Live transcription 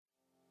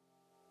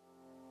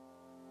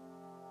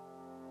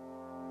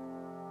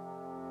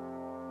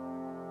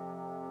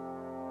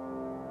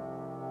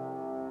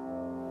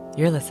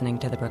You're listening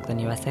to the Brooklyn,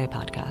 USA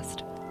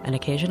podcast, an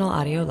occasional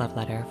audio love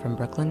letter from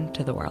Brooklyn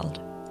to the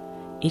world.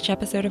 Each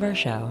episode of our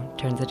show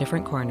turns a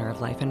different corner of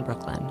life in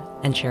Brooklyn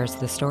and shares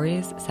the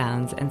stories,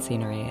 sounds, and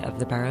scenery of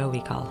the borough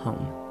we call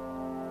home.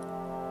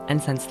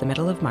 And since the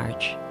middle of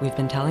March, we've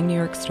been telling New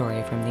York's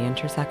story from the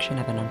intersection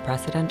of an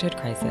unprecedented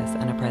crisis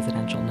and a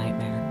presidential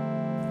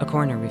nightmare, a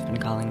corner we've been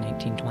calling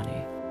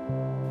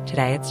 1920.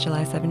 Today it's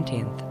July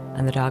 17th,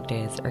 and the dog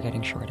days are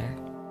getting shorter.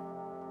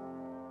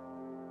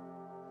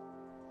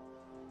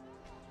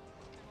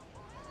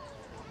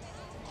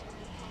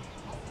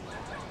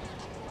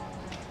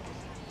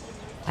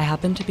 I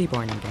happen to be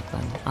born in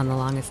Brooklyn on the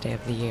longest day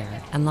of the year,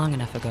 and long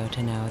enough ago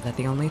to know that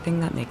the only thing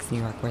that makes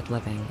New York worth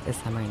living is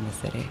summer in the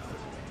city.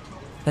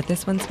 But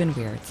this one's been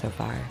weird so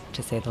far,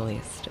 to say the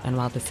least, and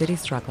while the city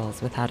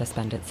struggles with how to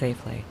spend it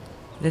safely,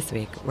 this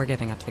week we're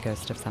giving up the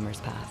ghost of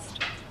summers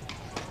past.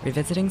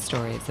 Revisiting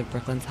stories of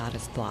Brooklyn's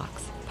hottest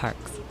blocks,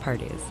 parks,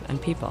 parties,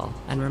 and people,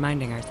 and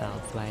reminding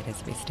ourselves why it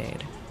is we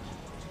stayed.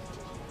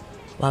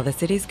 While the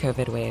city's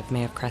COVID wave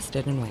may have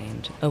crested and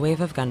waned, a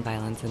wave of gun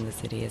violence in the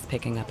city is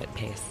picking up at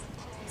pace.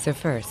 So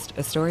first,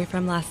 a story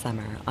from last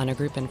summer on a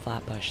group in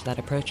Flatbush that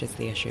approaches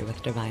the issue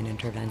with divine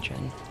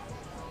intervention.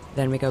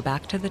 Then we go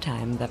back to the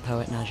time that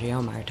poet Najee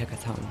Omar took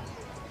us home.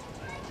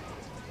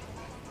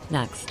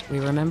 Next, we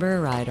remember a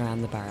ride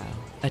around the borough,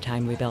 a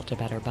time we built a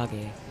better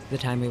buggy, the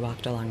time we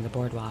walked along the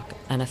boardwalk,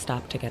 and a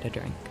stop to get a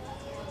drink.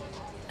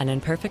 And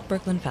in perfect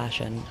Brooklyn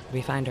fashion,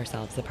 we find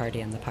ourselves a party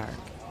in the park,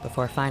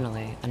 before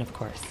finally, and of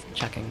course,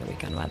 checking the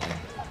weekend weather.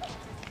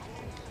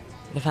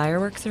 The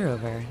fireworks are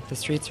over, the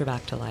streets are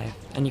back to life,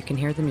 and you can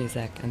hear the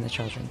music and the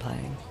children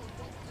playing.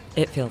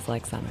 It feels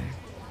like summer,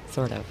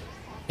 sort of,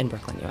 in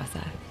Brooklyn,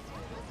 USA.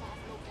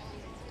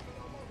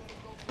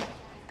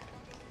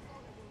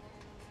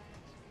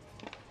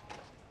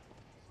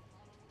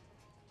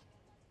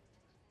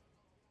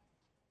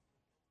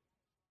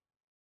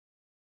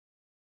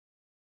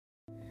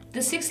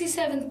 The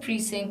 67th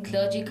Precinct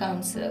Clergy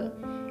Council,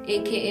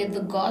 aka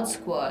the God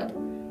Squad,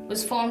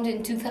 was formed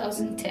in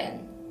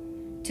 2010.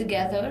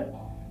 Together,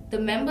 the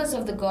members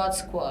of the God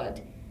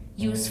Squad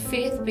use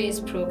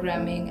faith-based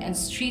programming and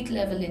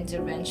street-level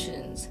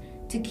interventions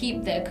to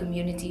keep their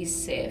communities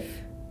safe.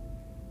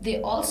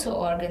 They also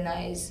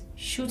organize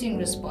shooting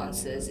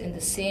responses in the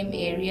same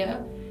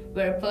area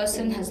where a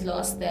person has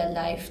lost their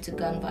life to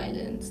gun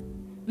violence.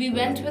 We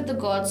went with the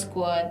God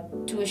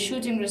Squad to a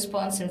shooting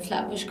response in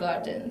Flatbush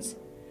Gardens,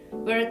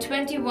 where a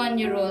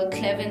 21-year-old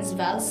Clevins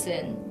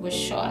Valsin was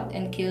shot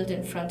and killed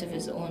in front of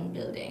his own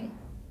building.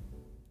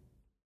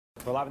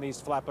 We're live in the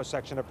East Flatbush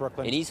section of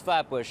Brooklyn. In East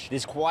Flatbush,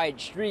 this quiet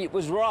street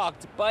was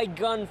rocked by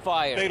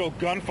gunfire. Fatal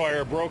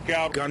gunfire broke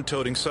out.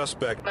 Gun-toting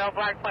suspect. Male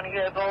black, 20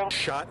 years old.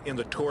 Shot in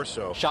the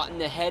torso. Shot in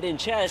the head and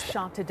chest.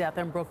 Shot to death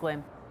in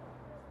Brooklyn.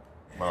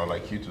 Well, I'd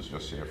like you to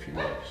just say a few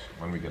words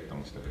when we get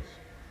downstairs.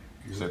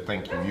 You say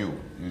thank you.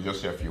 You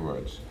just say a few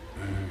words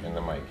in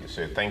the mic. You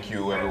say thank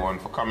you, everyone,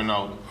 for coming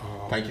out.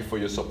 Thank you for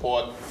your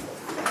support.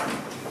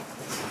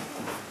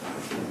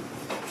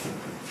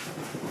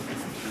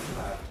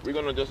 We're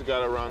gonna just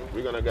gather around.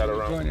 We're gonna gather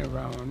around. Going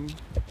around.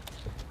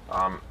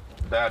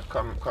 Dad,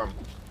 come.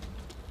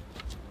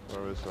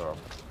 Where is All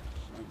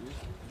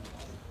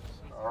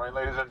right,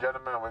 ladies and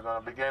gentlemen, we're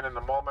gonna begin in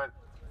a moment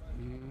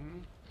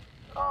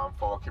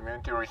for a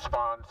community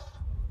response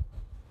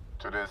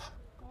to this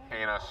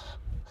heinous,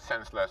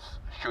 senseless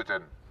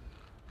shooting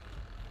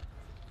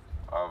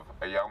of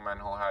a young man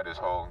who had his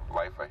whole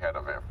life ahead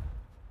of him.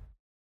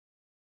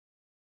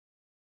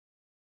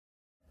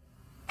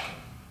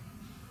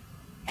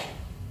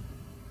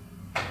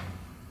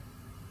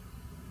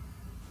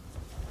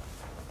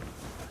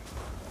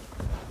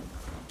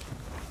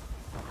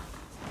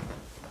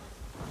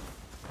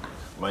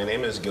 My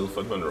name is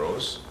Guilford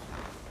Monrose.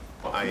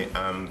 I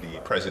am the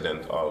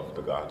president of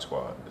the God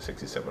Squad, the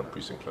 67th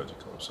Precinct Clergy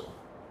Council.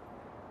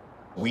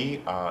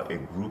 We are a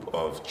group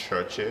of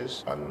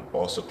churches and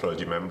also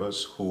clergy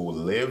members who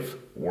live,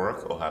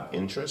 work, or have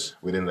interests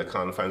within the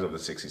confines of the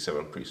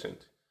 67th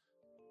Precinct.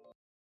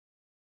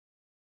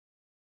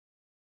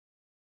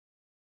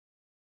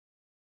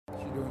 You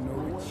don't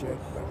know which church,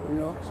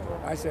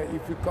 but I said,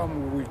 if you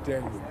come, we will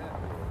tell you.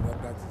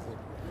 But that's it.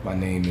 My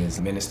name is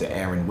Minister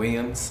Aaron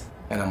Williams,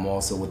 and I'm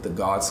also with the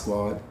God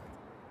Squad.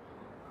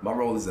 My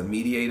role is a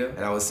mediator,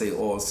 and I would say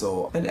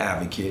also an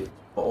advocate,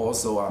 but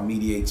also I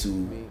mediate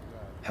to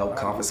help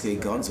confiscate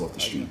guns off the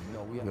street.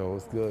 Yo,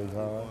 what's good,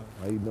 huh?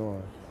 How you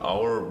doing?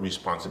 Our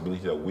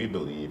responsibility that we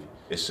believe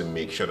is to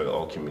make sure that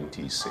our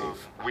community is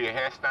safe. We are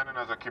here standing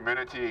as a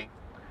community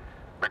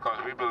because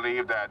we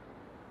believe that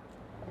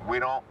we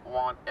don't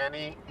want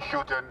any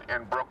shooting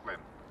in Brooklyn,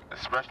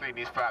 especially in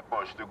East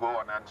Flatbush, to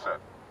go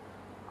unanswered.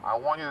 I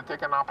want you to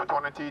take an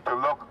opportunity to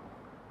look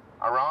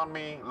around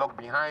me, look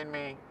behind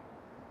me.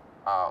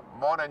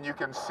 More than you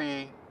can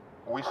see,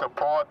 we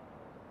support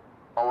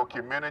our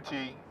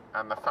community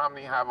and the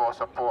family have our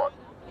support.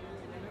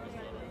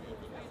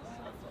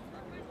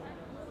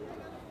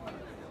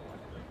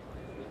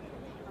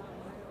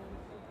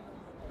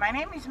 My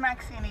name is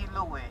Maxine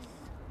Lewis.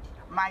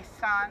 My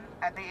son,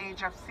 at the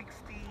age of 16,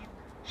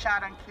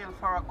 shot and killed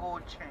for a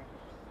gold chain.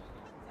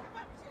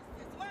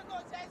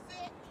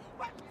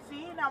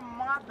 Seeing a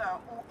mother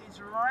who is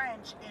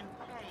wrenched in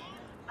pain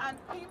and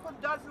people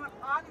doesn't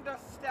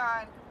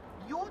understand,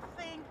 you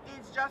think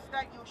it's just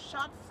that you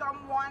shot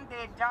someone,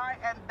 they die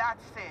and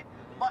that's it.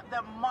 But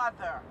the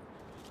mother.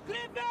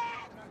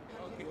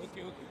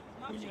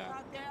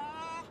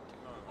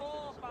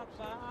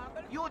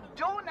 You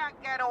do not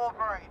get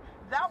over it.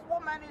 That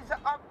woman is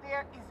up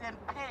there, is in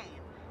pain.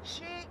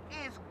 She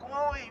is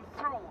going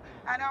through,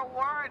 and her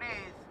word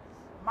is,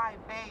 my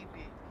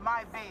baby,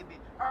 my baby,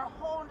 her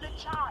only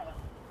child.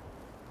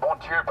 Bon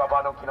Dieu,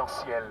 Papa nou ki nan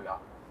ciel la.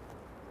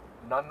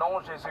 Nan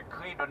nom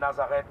Jésus-Christ de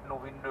Nazareth nou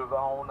vin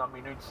devant nan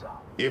minute sa.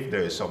 If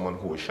there is someone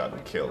who was shot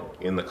and killed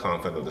in the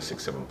confines of the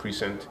 6-7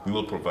 precinct, we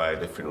will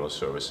provide the funeral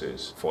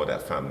services for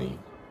that family.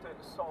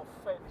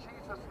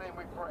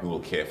 We will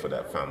care for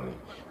that family.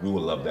 We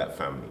will love that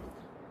family.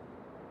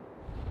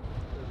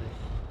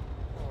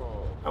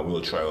 And we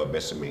will try our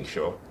best to make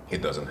sure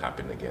it doesn't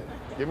happen again.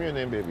 Give me your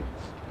name, baby.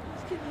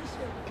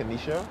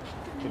 Kenisha?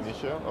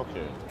 Kenisha?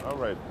 Okay. All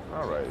right.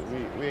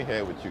 We're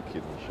here with you,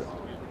 Kenisha.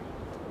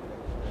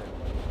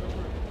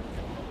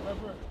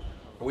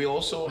 We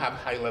also have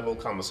high-level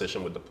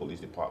conversation with the police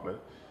department.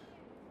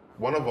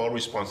 One of our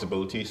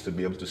responsibilities is to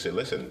be able to say,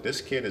 listen,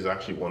 this kid is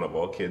actually one of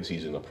our kids.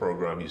 He's in a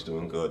program. He's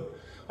doing good.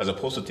 As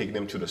opposed to taking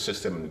him to the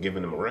system and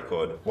giving him a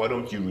record, why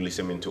don't you release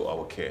him into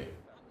our care?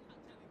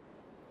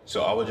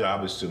 So our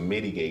job is to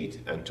mitigate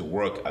and to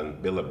work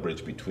and build a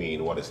bridge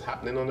between what is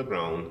happening on the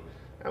ground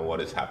and what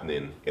is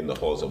happening in the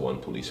halls of one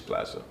police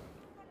plaza.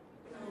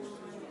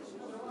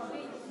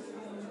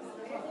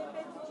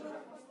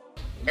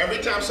 Every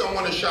time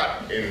someone is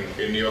shot in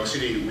New York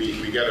City,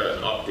 we get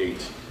an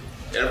update.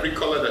 Every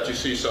color that you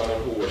see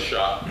someone who was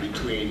shot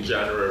between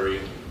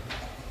January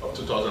of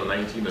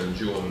 2019 and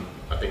June,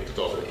 I think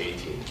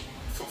 2018.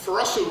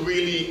 For us to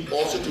really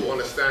also to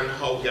understand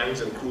how gangs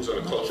and crews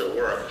and the culture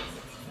work,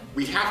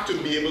 we have to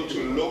be able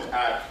to look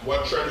at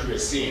what trends we're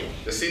seeing.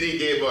 The city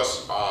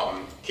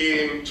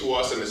came to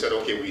us and they said,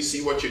 okay, we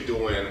see what you're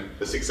doing.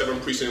 The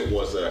 6-7 precinct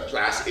was a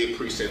Class A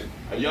precinct.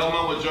 A young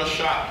man was just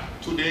shot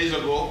 2 days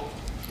ago.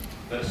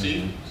 Let's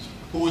see,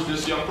 who is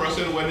this young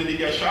person? When did he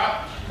get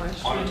shot?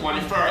 On the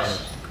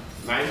 21st,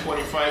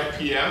 9:25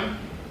 p.m.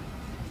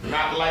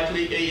 Not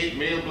likely age,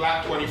 male,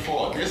 black,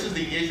 24. This is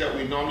the age that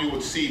we normally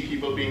would see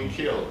people being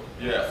killed.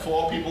 Yeah,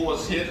 4 people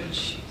was hit.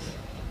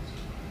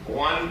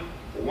 One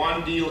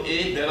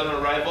DOA, dead on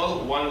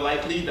arrival. 1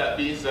 likely, that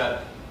means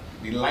that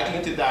the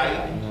likely to die,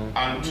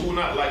 and 2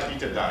 not likely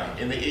to die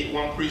in the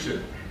 8-1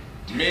 precinct.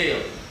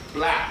 Male,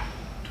 black,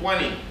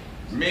 20.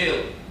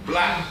 Male,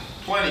 black,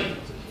 20.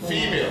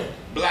 Female,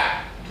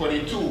 black,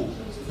 22.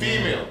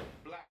 Female,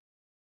 black.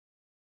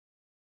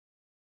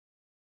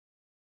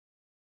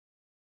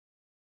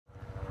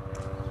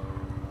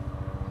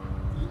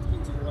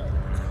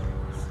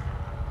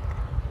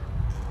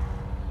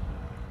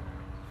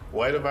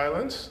 Why the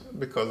violence?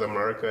 Because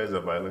America is a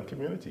violent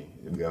community.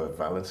 We have a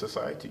violent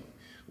society.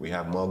 We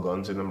have more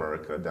guns in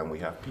America than we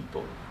have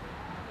people.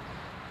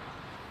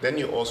 Then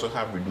you also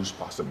have reduced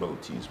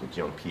possibilities with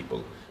young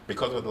people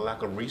because of the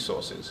lack of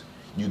resources.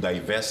 You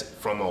divest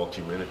from our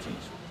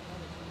communities.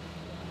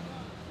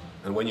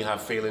 And when you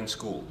have failing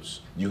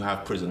schools, you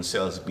have prison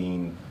cells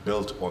being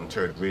built on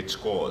third-grade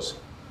scores.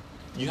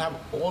 You have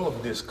all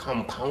of this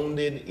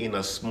compounded in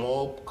a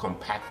small,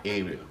 compact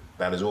area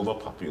that is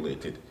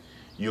overpopulated.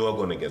 You are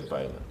going to get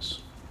violence.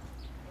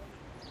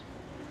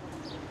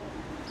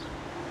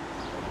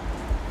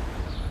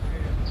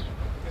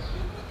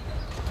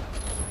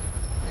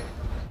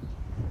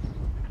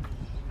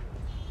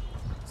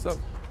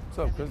 What's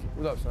up, Chris?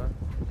 What up, son?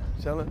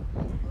 Chilling?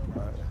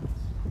 All right.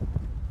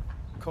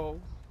 Cole?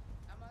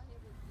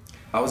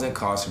 I was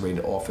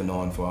incarcerated off and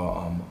on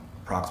for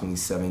approximately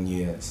 7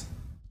 years.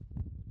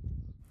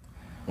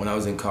 When I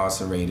was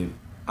incarcerated,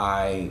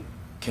 I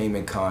came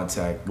in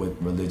contact with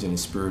religion and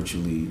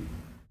spirituality.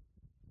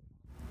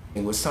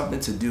 It was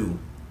something to do.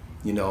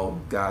 You know,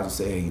 guys would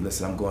say, hey,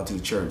 listen, I'm going to the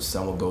church.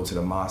 Some will go to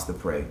the mosque to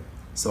pray.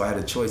 So I had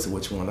a choice of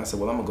which one. I said,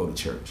 well, I'm gonna go to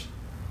church.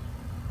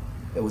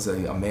 It was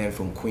a man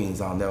from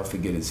Queens, I'll never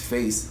forget his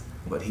face,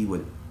 but he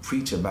would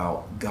preach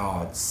about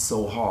God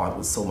so hard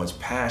with so much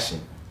passion.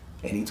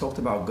 And he talked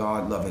about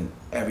God loving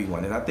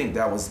everyone. And I think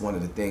that was one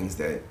of the things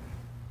that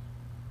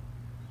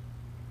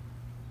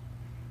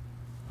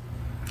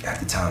at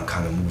the time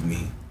kind of moved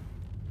me.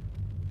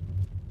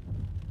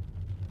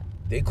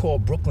 They call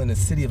Brooklyn the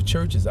city of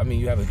churches. I mean,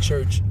 you have a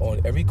church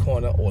on every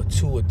corner or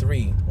 2 or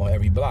 3 on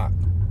every block.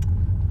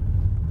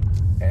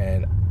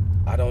 And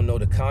I don't know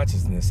the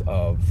consciousness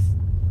of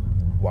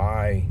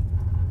why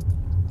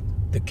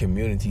the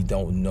community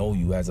don't know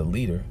you as a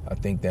leader. I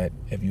think that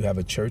if you have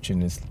a church in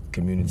this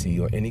community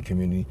or any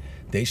community,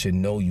 they should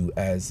know you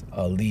as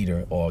a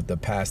leader or the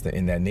pastor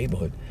in that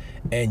neighborhood,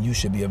 and you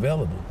should be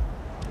available.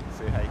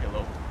 Say hi,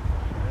 hello.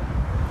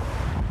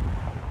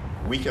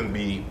 We can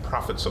be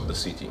prophets of the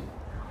city.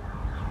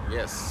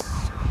 Yes.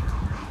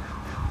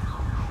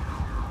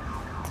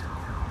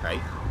 Hi.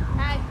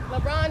 Hi,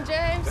 LeBron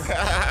James.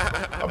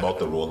 About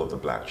the role of the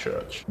black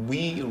church.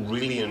 We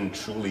really and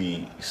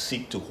truly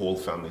seek to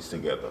hold families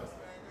together.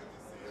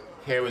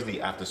 Here is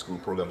the after-school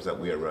programs that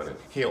we are running.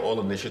 Here are all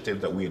initiatives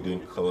that we are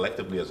doing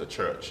collectively as a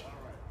church.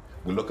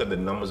 We look at the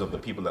numbers of the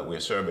people that we're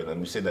serving,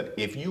 and we say that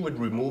if you would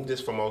remove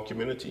this from our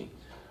community,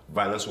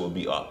 violence will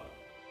be up.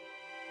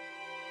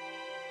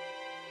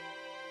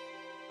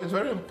 It's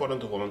very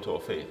important to hold on to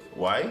our faith.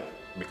 Why?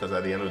 Because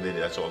at the end of the day,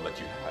 that's all that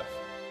you have.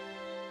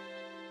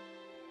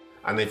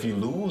 And if you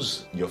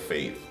lose your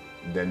faith,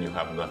 then you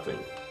have nothing.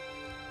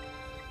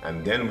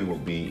 And then we will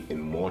be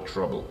in more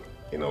trouble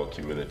in our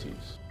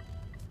communities.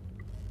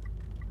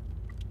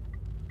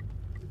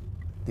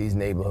 These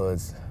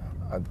neighborhoods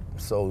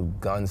sold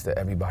guns to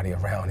everybody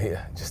around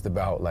here. Just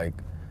about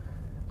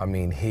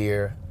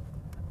here,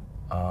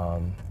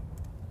 all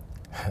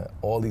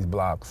these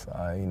blocks,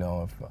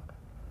 and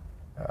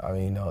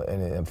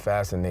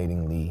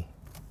fascinatingly,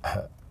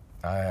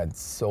 I had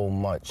so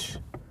much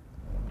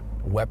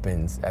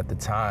weapons at the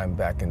time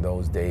back in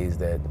those days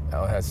that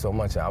I had so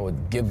much I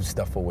would give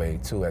stuff away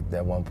too at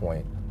that one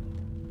point.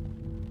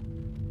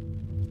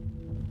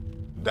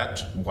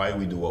 That's why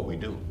we do what we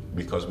do,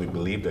 because we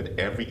believe that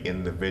every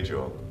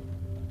individual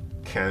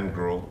can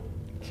grow,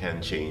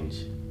 can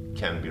change,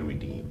 can be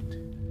redeemed.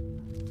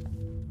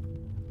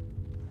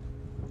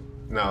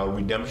 Now,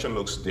 redemption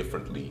looks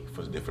differently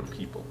for different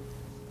people.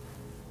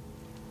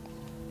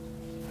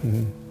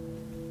 Mm-hmm.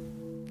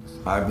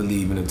 I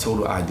believe in the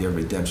total idea of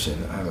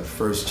redemption. I have a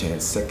first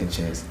chance, second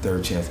chance,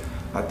 third chance.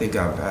 I think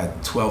I've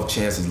had 12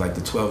 chances like the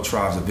 12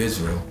 tribes of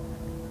Israel.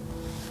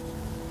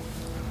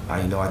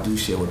 I do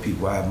share with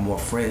people. I have more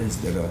friends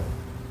that are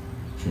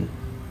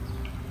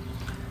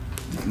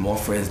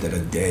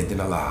dead than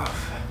alive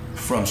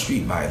from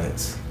street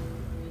violence.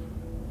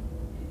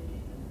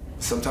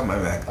 Sometimes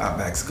I've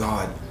asked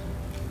God,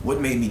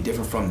 what made me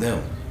different from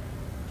them?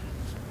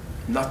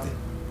 Nothing.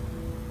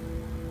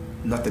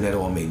 Nothing at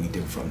all made me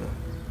different from them.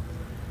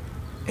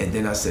 And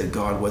then I said,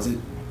 God, was it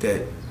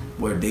that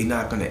were they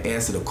not going to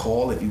answer the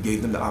call if you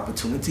gave them the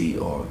opportunity,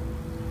 or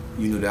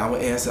that I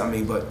would answer?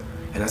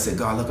 And I said,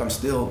 God, look, I'm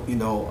still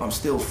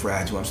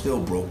fragile, I'm still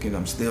broken,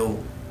 I'm still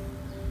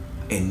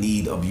in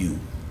need of you.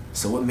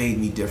 So what made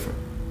me different?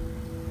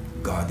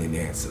 God didn't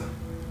answer.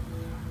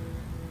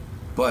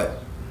 But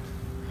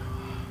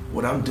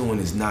what I'm doing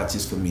is not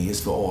just for me,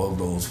 it's for all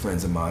those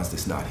friends of mine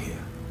that's not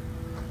here.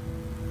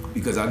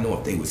 Because I know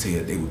if they was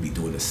here, they would be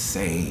doing the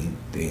same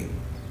thing.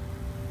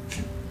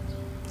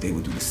 They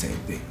would do the same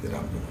thing that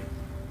I'm doing.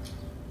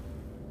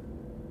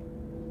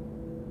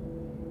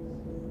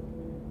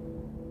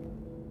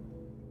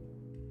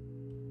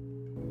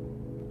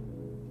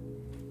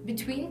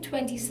 Between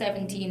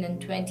 2017 and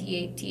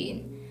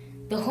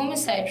 2018, the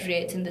homicide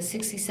rate in the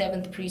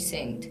 67th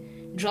precinct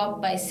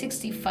dropped by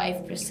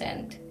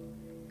 65%.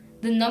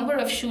 The number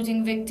of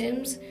shooting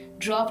victims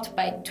dropped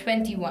by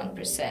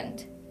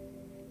 21%.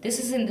 This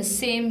is in the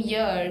same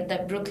year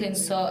that Brooklyn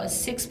saw a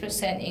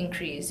 6%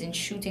 increase in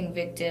shooting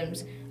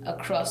victims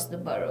across the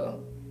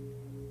borough.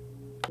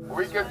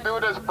 We can do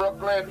this,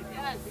 Brooklyn.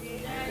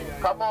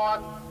 Come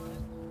on.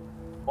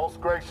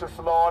 Most gracious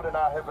Lord and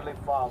our Heavenly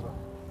Father,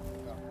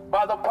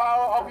 by the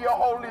power of your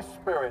Holy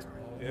Spirit,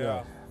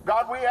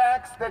 God, we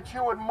ask that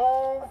you would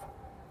move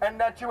and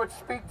that you would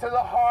speak to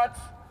the hearts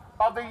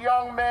of the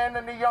young men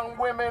and the young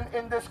women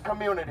in this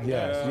community.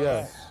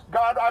 Yes.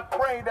 God, I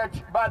pray that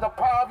by the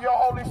power of your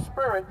Holy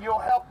Spirit, you'll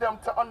help them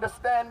to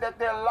understand that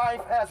their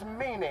life has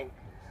meaning,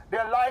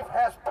 their life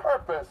has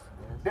purpose,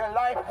 their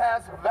life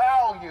has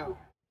value.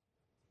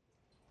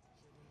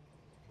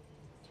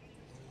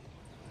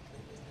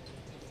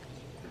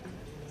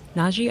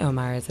 Naji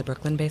Omar is a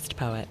Brooklyn-based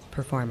poet,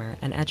 performer,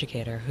 and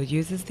educator who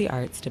uses the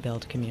arts to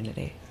build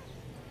community.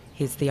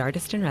 He's the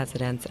artist in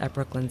residence at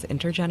Brooklyn's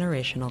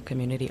Intergenerational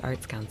Community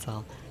Arts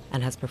Council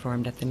and has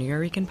performed at the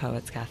Nuyorican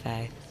Poets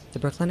Cafe, the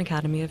Brooklyn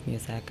Academy of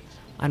Music,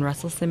 on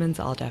Russell Simmons'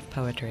 All Deaf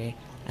Poetry,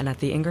 and at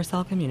the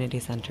Ingersoll Community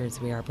Center's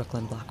We Are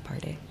Brooklyn Block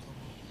Party.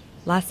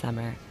 Last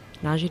summer,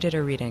 Naji did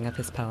a reading of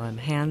his poem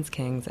Hands,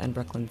 Kings, and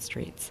Brooklyn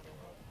Streets.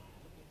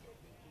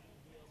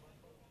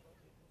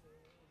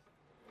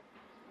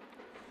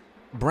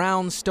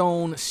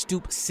 Brownstone,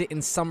 stoop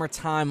sitting,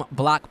 summertime,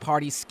 block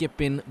party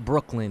skipping,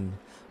 Brooklyn,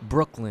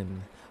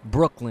 Brooklyn,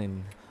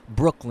 Brooklyn,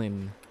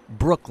 Brooklyn,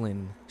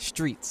 Brooklyn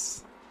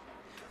streets.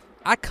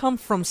 I come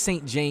from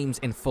St. James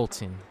and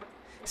Fulton,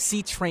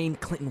 C-Train,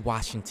 Clinton,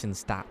 Washington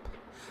stop.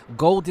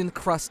 Golden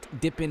crust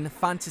dipping,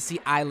 Fantasy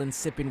Island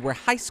sipping, where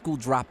high school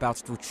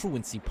dropouts threw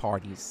truancy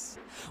parties.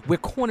 Where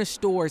corner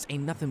stores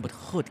ain't nothing but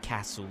hood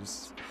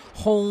castles.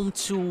 Home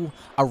to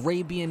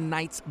Arabian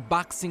Nights,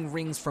 boxing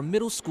rings from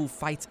middle school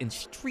fights, and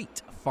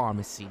street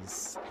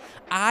pharmacies.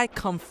 I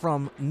come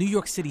from New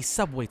York City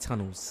subway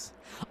tunnels.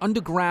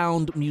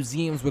 Underground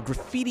museums where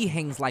graffiti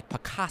hangs like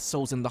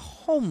Picasso's and the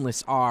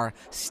homeless are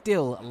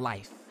still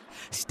life.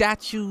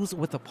 Statues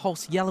with a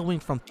pulse yellowing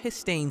from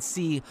piss-stained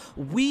sea.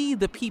 We,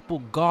 the people,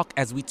 gawk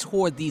as we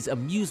tour these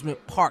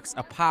amusement parks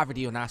of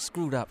poverty on our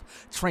screwed-up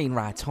train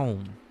rides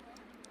home.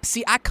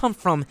 See, I come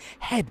from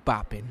head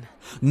bopping,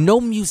 no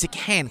music,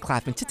 hand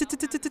clapping, teeth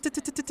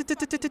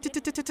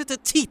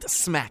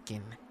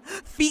smacking,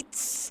 feet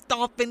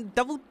stomping,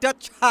 double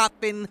dutch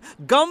hopping,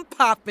 gum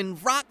popping,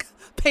 rock,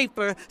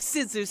 paper,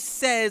 scissors,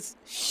 says,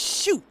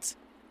 shoot,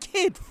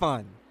 kid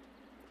fun.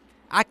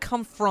 I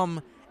come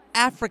from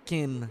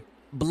African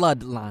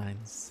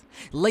bloodlines,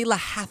 Layla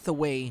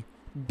Hathaway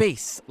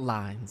bass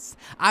lines.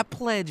 I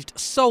pledged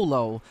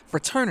solo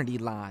fraternity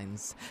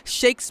lines.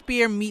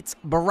 Shakespeare meets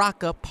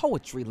Baraka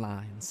poetry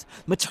lines.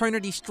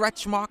 Maternity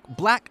stretch mark,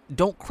 black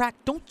don't crack.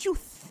 Don't you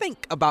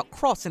think about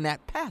crossing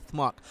that path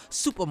mark.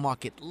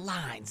 Supermarket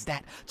lines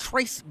that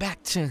trace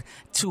back to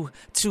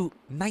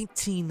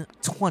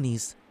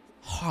 1920s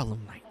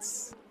Harlem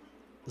Nights.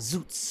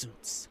 Zoot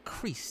suits,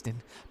 creased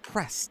and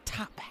pressed,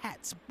 top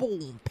hats,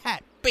 boom,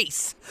 pat,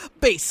 bass,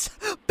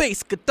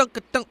 ka-dunk,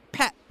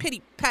 pat,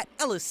 pity, pat,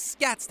 Ellis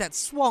scats that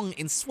swung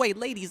and sway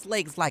ladies'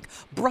 legs like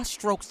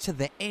brushstrokes to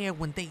the air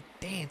when they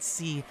dance.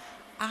 See,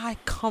 I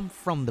come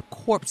from the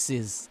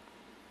corpses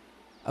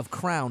of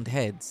crowned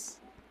heads.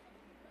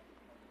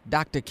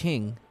 Dr.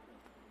 King,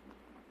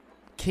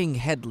 King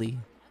Headley,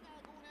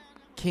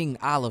 King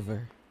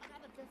Oliver,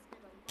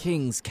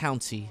 King's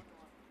County.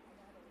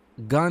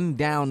 Gunned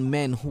down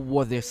men who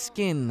wore their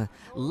skin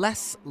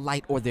less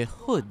light or their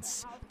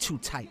hoods too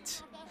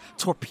tight.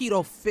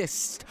 Torpedo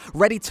fists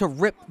ready to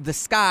rip the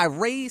sky.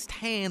 Raised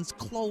hands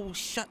closed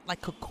shut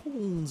like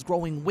cocoons,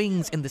 growing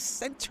wings in the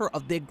center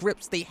of their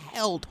grips. They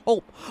held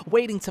hope,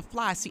 waiting to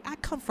fly. See, I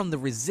come from the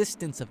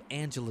resistance of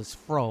Angela's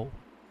fro,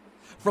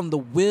 from the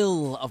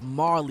will of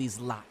Marley's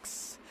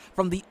locks,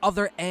 from the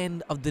other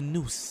end of the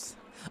noose.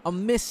 A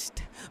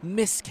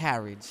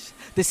miscarriage,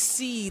 the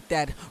seed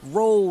that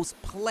Rose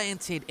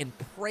planted and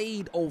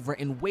prayed over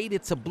and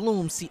waited to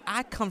bloom. See,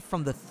 I come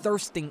from the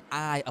thirsting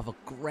eye of a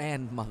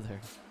grandmother,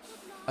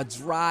 a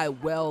dry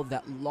well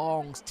that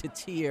longs to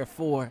tear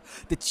for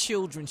the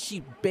children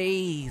she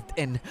bathed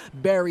and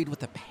buried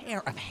with a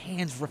pair of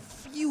hands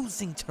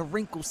refusing to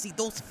wrinkle. See,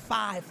 those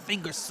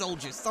 5-finger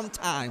soldiers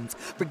sometimes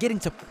forgetting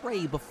to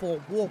pray before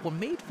war were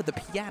made for the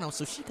piano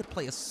so she could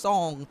play a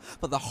song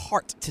for the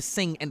heart to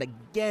sing, and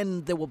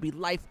again there will be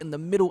life in the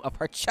middle of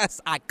her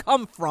chest. I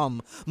come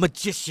from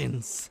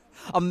magicians.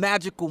 A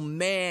magical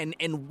man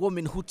and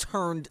woman who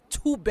turned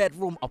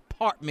 2-bedroom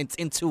apartments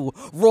into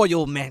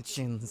royal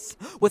mansions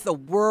with a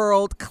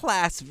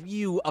world-class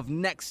view of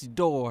next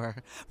door.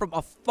 From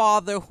a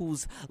father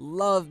whose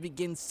love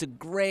begins to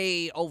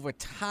gray over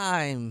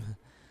time.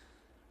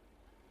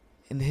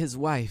 And his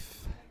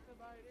wife,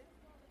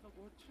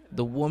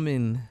 the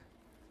woman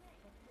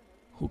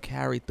who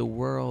carried the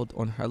world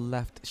on her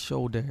left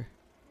shoulder,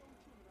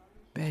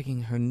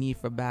 begging her knee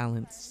for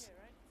balance.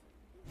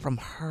 From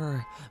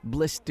her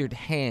blistered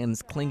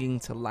hands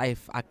clinging to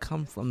life, I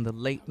come from the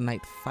late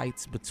night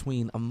fights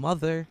between a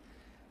mother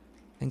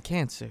and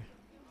cancer.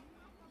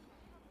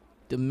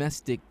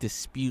 Domestic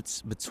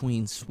disputes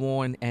between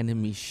sworn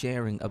enemies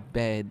sharing a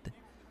bed,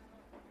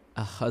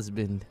 a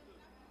husband,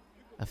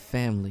 a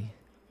family.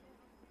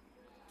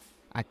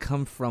 I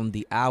come from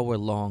the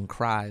hour-long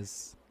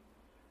cries,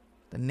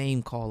 the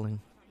name-calling,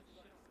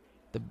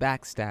 the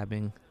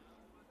backstabbing,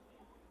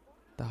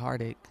 the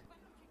heartache.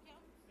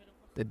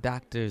 The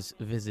doctor's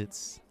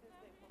visits,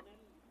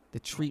 the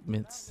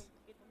treatments,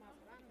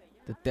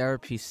 the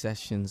therapy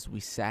sessions we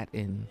sat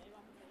in,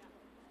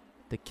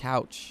 the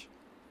couch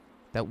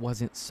that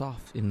wasn't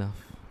soft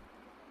enough,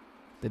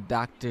 the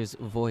doctor's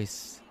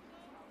voice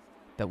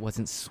that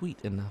wasn't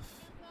sweet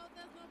enough,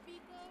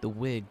 the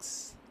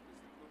wigs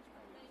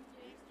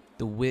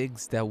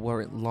that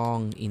weren't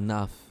long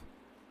enough,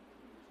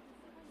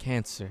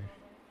 cancer.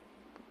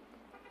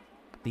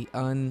 The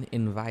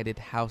uninvited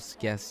house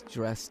guest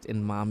dressed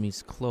in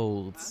mommy's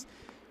clothes.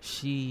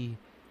 She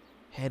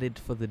headed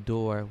for the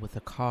door with a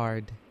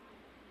card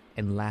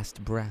and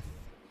last breath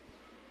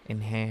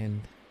in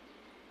hand.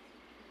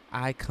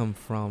 I come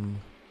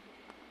from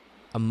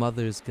a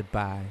mother's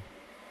goodbye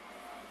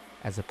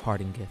as a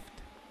parting gift.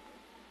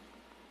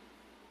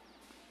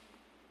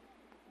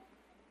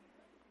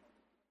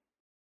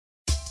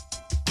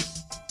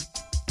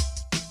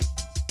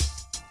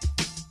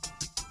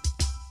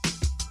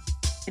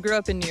 I grew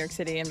up in New York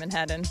City in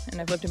Manhattan, and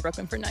I've lived in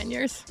Brooklyn for 9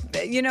 years.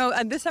 You know,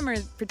 this summer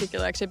in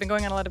particular, actually, I've been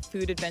going on a lot of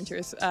food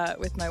adventures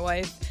with my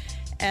wife,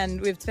 and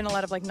we've spent a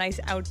lot of like nice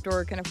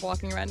outdoor kind of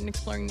walking around and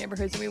exploring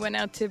neighborhoods. And we went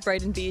out to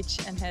Brighton Beach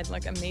and had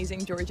like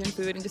amazing Georgian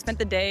food, and just spent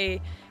the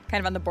day kind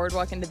of on the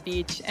boardwalk and the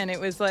beach. And it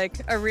was like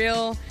a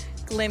real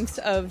glimpse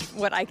of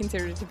what I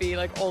consider to be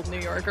like old New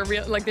York, or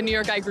real like the New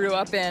York I grew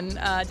up in.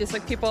 Just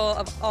like people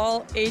of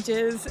all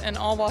ages and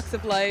all walks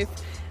of life,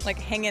 like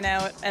hanging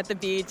out at the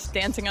beach,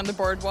 dancing on the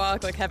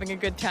boardwalk, like having a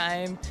good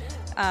time.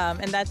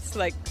 And that's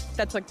like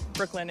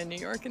Brooklyn and New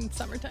York in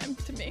summertime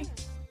to me.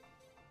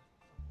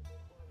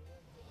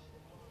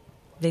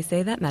 They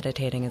say that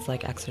meditating is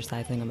like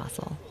exercising a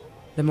muscle.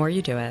 The more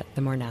you do it,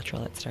 the more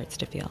natural it starts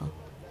to feel.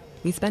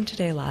 We spent a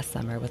day last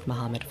summer with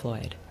Muhammad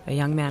Floyd, a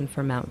young man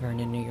from Mount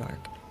Vernon, New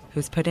York,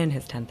 who's put in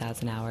his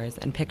 10,000 hours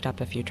and picked up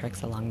a few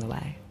tricks along the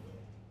way.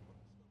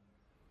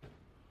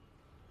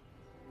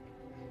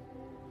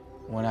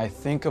 When I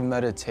think of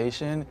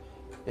meditation,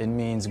 it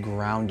means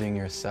grounding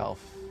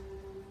yourself,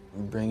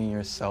 bringing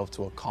yourself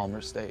to a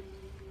calmer state.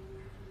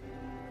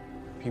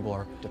 People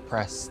are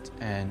depressed,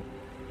 and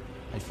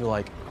I feel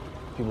like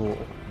people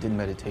did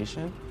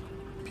meditation,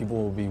 people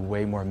will be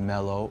way more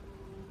mellow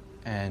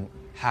and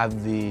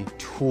have the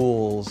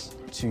tools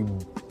to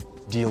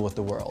deal with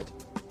the world.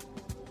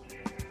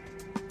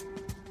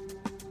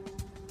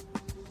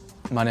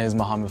 My name is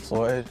Mohammed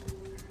Floyd.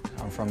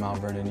 I'm from Mount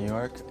Vernon, New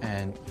York,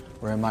 and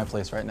we're in my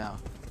place right now.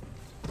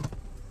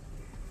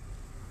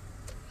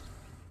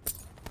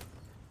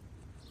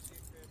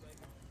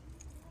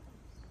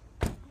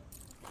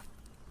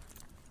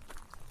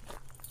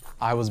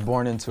 I was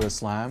born into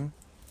Islam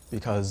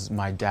because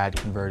my dad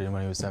converted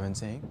when he was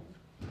 17.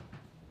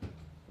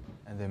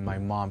 And then my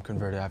mom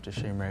converted after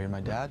she married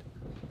my dad.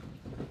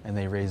 And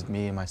they raised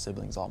me and my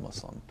siblings all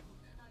Muslim.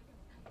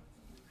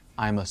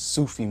 I'm a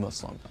Sufi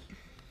Muslim.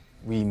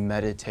 We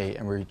meditate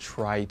and we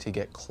try to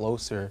get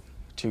closer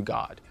to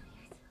God.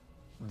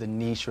 The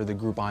niche or the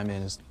group I'm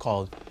in is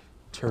called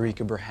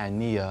Tariqa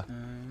Burhaniya,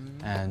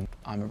 and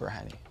I'm a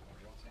Burhani.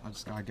 I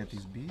just gotta get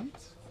these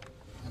beads,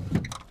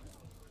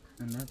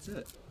 and that's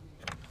it.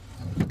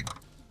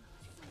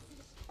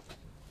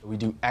 We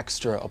do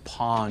extra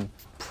upon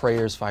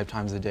prayers 5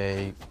 times a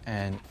day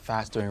and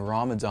fast during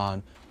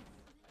Ramadan.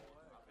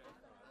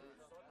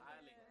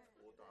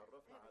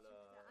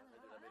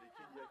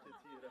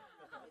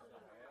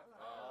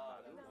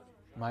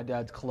 My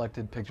dad's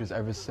collected pictures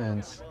ever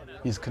since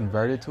he's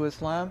converted to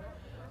Islam.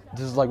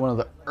 This is like one of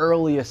the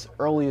earliest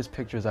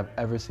pictures I've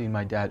ever seen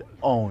my dad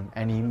own,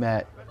 and he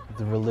met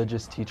the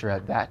religious teacher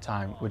at that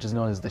time, which is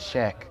known as the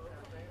Sheikh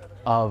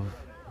of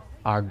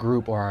our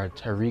group or our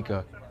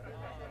tariqa.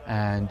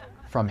 And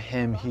from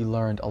him, he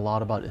learned a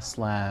lot about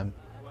Islam,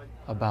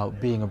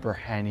 about being a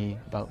Burhani,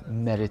 about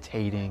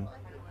meditating,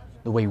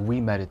 the way we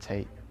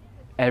meditate.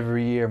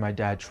 Every year, my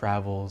dad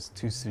travels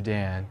to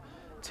Sudan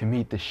to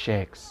meet the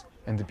sheikhs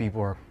and the people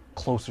who are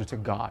closer to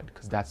God,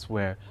 because that's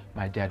where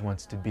my dad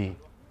wants to be.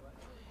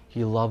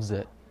 He loves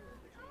it.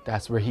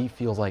 That's where he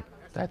feels like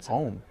that's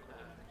home,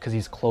 because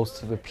he's close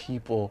to the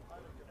people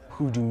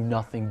who do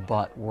nothing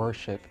but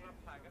worship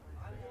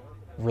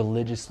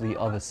religiously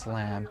of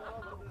Islam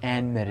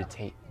and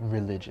meditate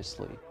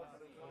religiously.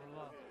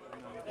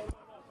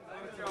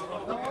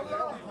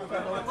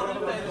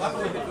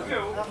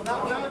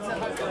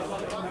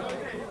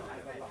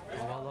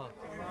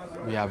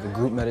 We have a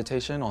group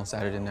meditation on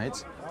Saturday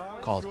nights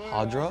called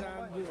Hadra.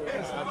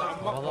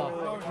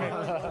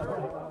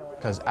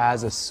 Because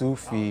as a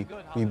Sufi,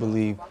 we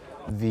believe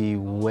the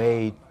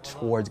way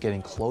towards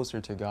getting closer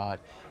to God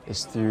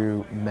is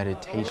through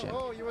meditation.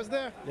 Oh, you was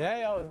there?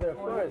 Yeah, I was there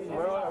first.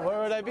 Where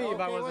would I be if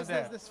I wasn't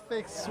there? This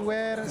fake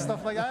sweat and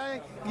stuff like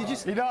that. You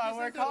just, you know, I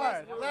work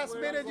hard. Last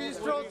minute, you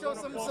just throw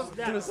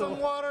some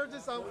water,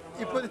 just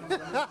you put it.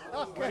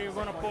 Okay. Where you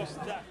gonna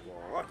post that?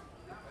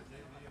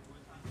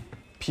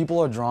 People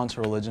are drawn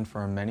to religion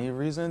for many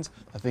reasons.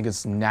 I think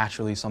it's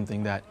naturally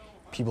something that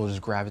people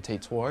just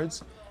gravitate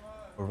towards.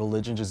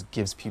 Religion just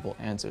gives people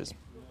answers.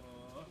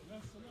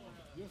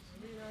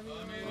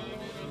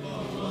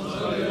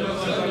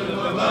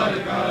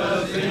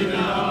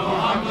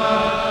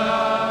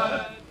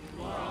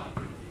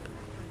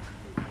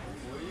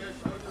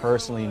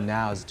 Personally,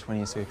 now as a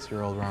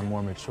 26-year-old, where I'm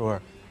more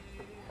mature,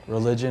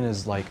 religion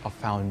is like a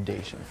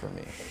foundation for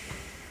me.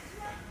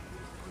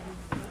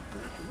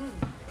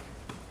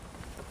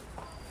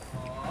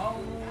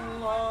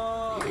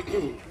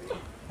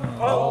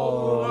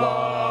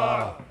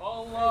 Allah,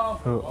 Allah,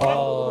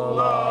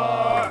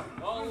 Allah,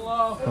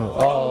 Allah,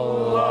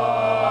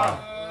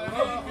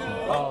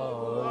 Allah.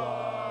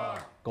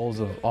 Goals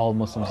of all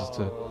Muslims is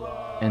to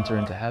enter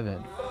into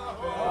heaven.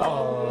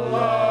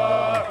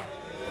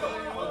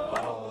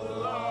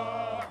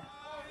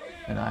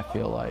 And I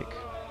feel like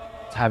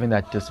having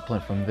that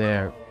discipline from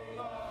there,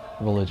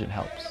 religion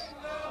helps.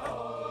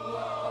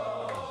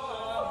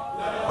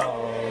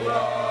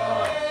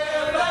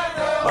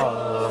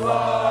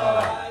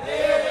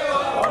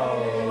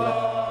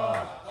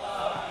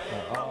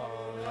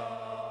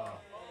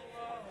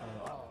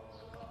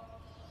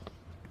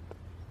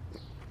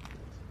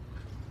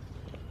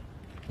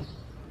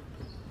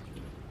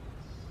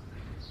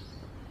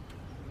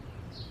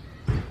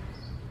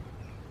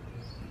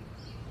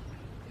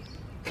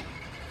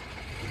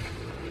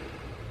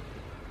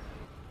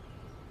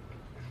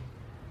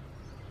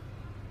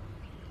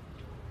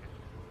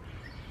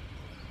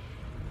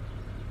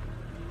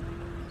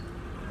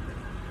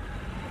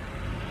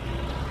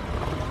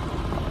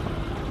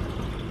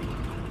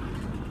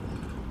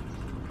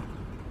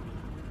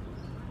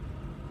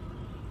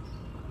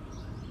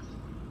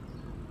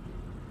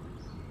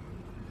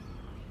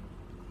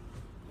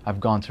 I've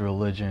gone to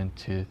religion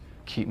to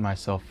keep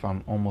myself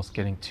from almost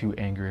getting too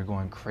angry or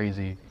going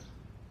crazy.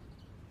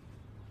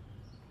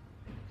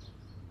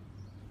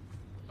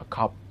 A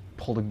cop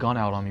pulled a gun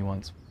out on me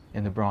once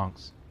in the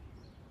Bronx.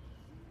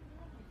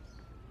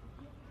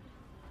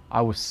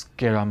 I was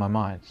scared out of my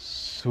mind,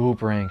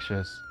 super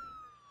anxious.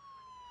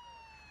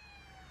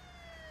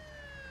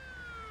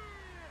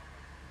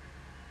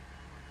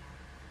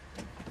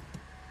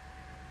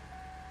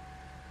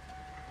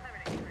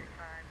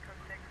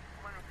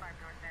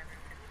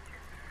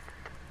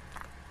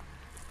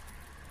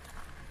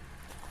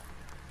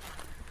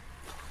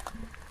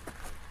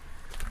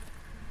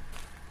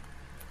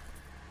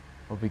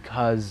 But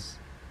because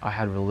I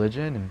had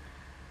religion and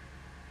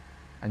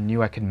I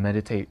knew I could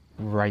meditate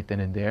right then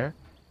and there,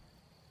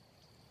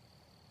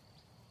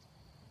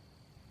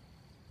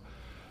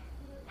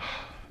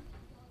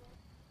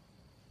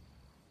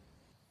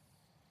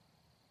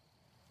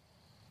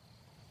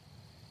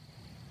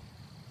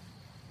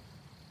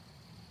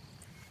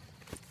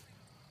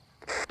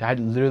 Dad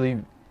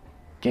literally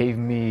gave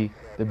me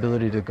the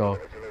ability to go,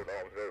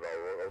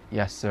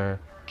 yes, sir,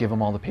 give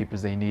them all the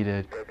papers they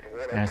needed,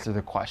 answer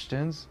their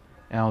questions,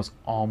 and I was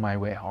on my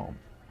way home.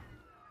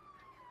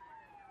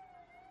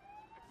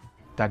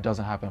 That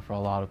doesn't happen for a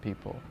lot of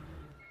people.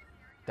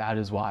 That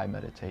is why I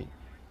meditate.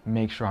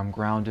 Make sure I'm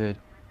grounded,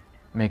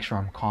 make sure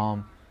I'm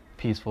calm,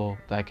 peaceful,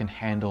 that I can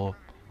handle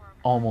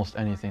almost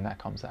anything that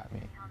comes at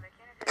me.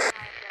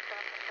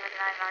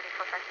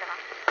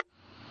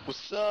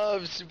 What's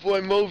up? It's your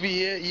boy Moby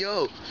here.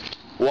 Yo,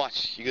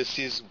 watch. You gonna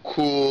see some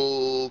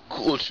cool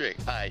trick.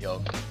 Alright,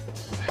 yo.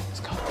 Let's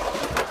go.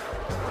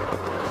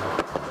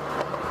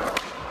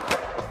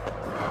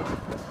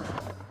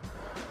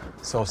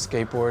 So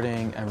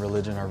skateboarding and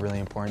religion are really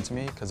important to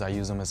me because I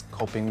use them as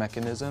coping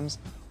mechanisms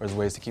or as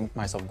ways to keep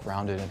myself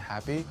grounded and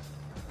happy.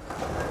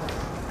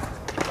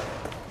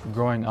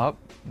 Growing up,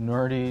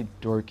 nerdy,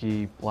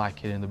 dorky, black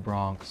kid in the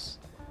Bronx,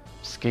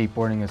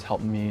 skateboarding has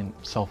helped me in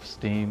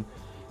self-esteem.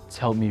 It's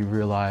helped me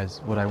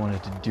realize what I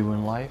wanted to do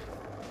in life.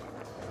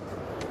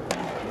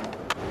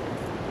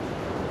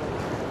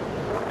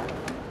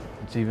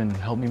 It's even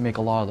helped me make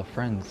a lot of the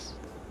friends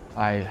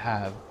I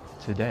have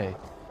today.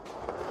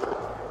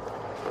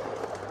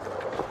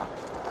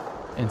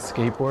 In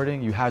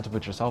skateboarding, you had to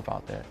put yourself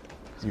out there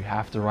because you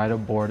have to ride a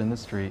board in the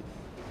street,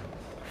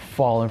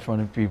 fall in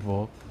front of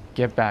people,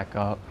 get back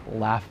up,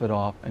 laugh it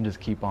off, and just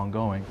keep on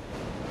going.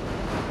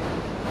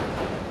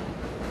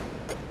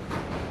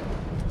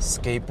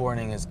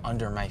 Skateboarding is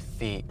under my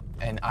feet,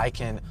 and I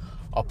can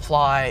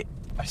apply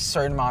a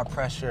certain amount of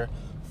pressure,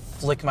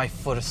 flick my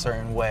foot a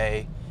certain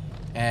way,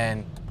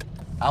 and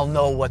I'll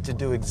know what to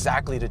do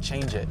exactly to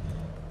change it.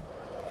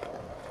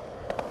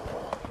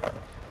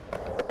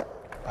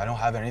 I don't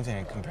have anything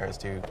it compares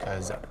to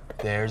because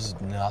there's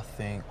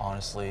nothing,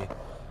 honestly,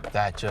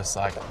 that just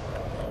like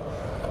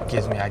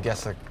gives me, I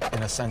guess,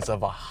 in a sense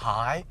of a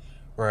high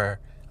where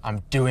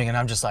I'm doing and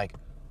I'm just like,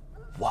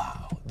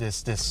 wow,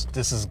 this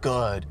is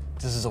good.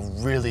 This is a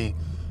really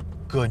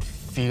good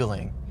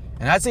feeling.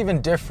 And that's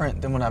even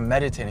different than when I'm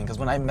meditating, because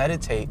when I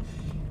meditate,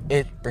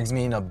 it brings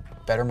me in a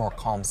better, more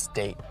calm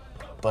state.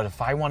 But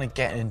if I want to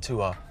get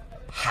into a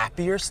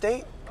happier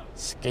state,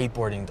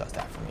 skateboarding does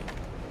that for me.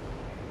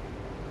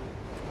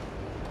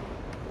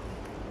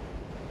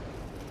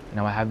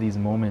 Now I have these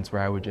moments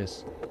where I would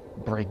just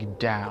break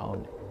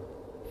down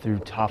through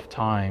tough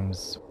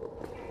times.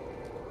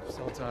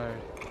 So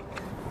tired.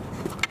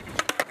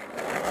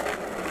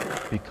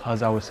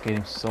 Because I was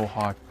skating so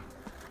hard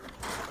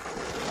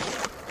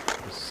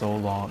for so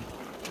long,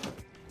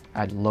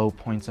 at low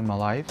points in my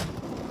life,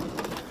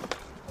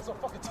 That's what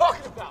I'm fucking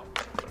talking about.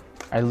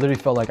 I literally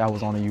felt like I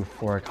was on a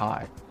euphoric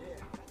high.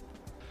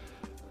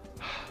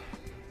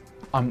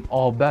 I'm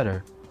all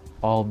better,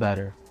 all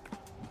better.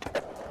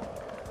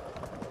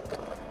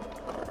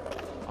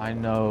 I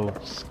know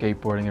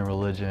skateboarding and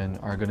religion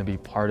are going to be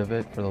part of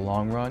it for the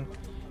long run,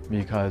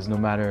 because no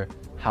matter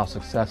how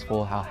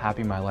successful, how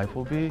happy my life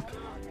will be,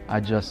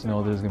 I just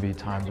know there's going to be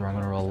times where I'm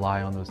going to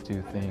rely on those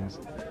two things.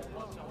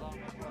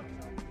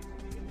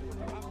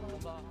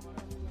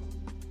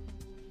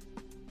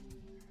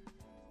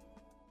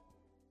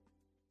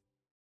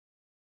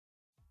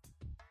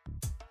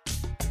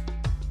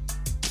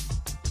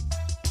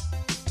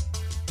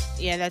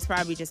 Yeah, that's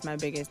probably just my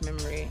biggest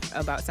memory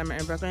about summer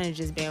in Brooklyn, is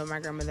just being with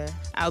my grandmother.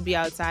 I'll be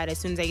outside as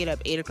soon as I get up,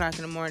 8 o'clock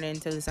in the morning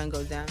until the sun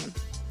goes down.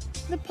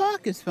 The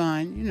park is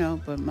fine, you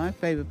know, but my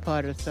favorite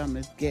part of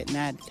summer is getting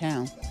out of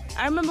town.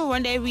 I remember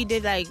one day we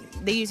did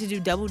they used to do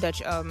double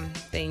dutch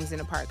things in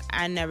the park.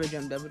 I never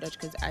jumped double dutch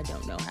because I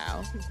don't know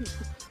how.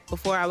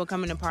 Before I would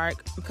come in the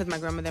park, because my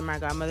grandmother and my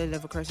godmother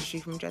live across the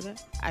street from each other,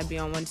 I'd be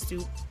on one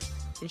stoop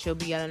and she'll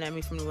be yelling at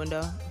me from the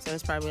window. So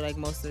it's probably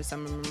most of the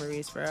summer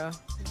memories for her.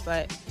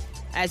 But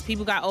as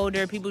people got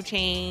older, people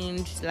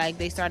changed,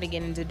 they started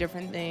getting into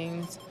different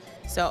things.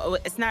 So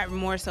it's not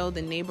more so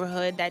the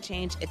neighborhood that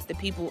changed, it's the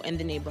people in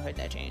the neighborhood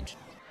that changed.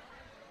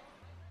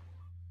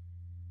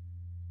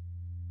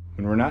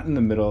 When we're not in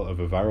the middle of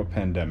a viral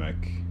pandemic,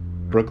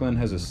 Brooklyn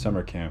has a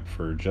summer camp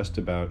for just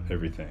about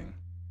everything.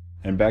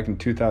 And back in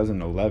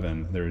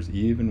 2011, there was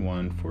even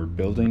one for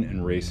building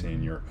and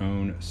racing your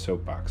own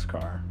soapbox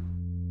car,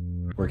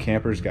 where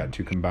campers got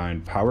to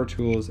combine power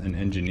tools and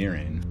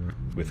engineering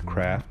with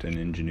craft and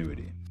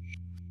ingenuity.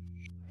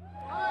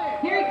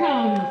 Here he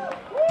comes.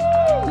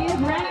 He is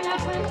rounding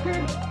up for his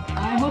crew.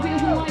 I hope he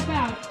doesn't wipe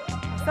out.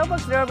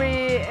 Soapbox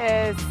Derby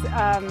is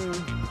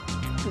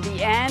the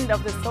end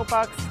of the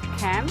soapbox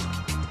camp.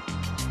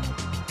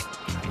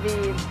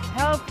 We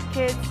help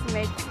kids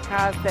make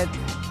cars that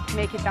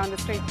make it down the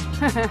street.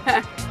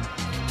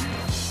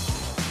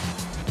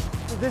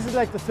 This is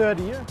the third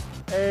year,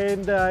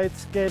 and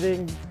it's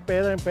getting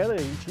better and better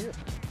each year.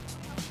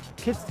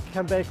 kids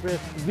come back with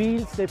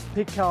wheels they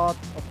pick out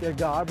of their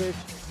garbage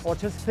or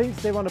just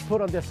things they want to put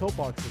on their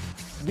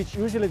soapboxes, which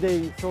usually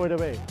they throw it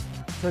away.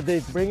 So they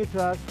bring it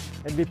to us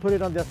and we put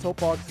it on their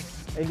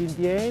soapboxes, and in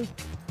the end,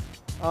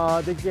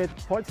 they get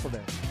points for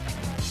that.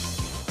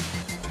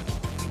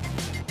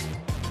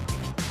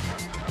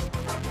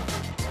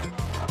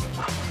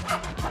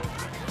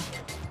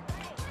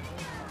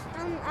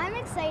 I'm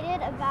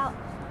excited about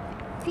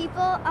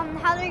people,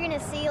 how they're gonna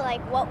see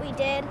like what we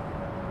did,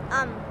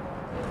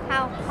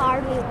 how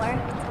hard we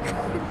worked.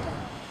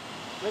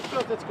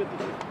 That's good.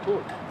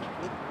 Cool.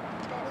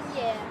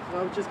 Yeah.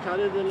 I'll just cut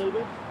it a little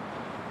bit.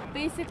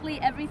 Basically,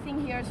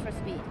 everything here is for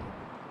speed.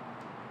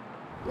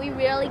 We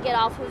really get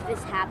off of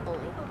this happily.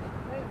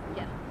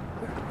 Yeah.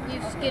 You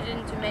just get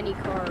into many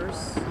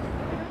cars.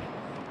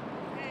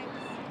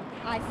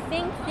 I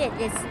think that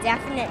this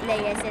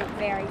definitely isn't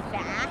very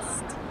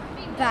fast,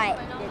 but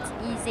it's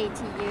easy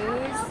to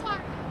use.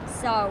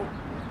 So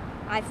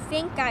I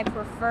think I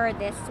prefer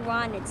this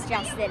one. It's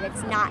just that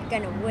it's not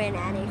going to win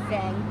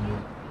anything.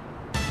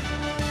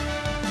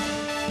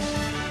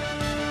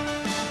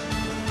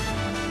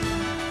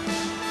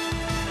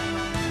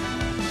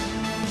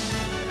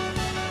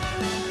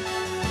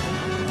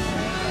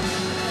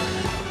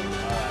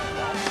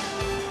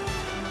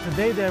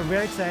 Today they're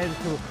very excited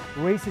to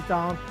race it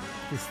down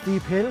the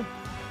steep hill,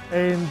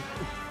 and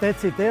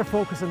that's it. They're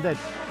focused on that.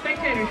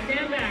 Spectators,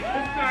 stand back.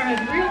 This car has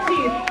real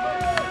teeth.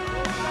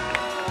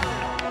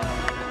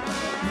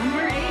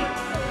 Number 8.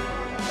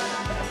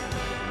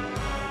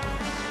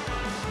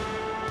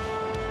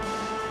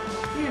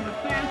 We have a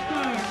fast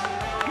car.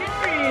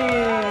 Henry!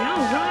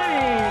 All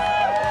right.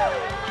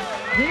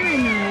 Very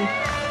nice.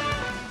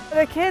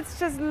 The kids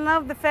just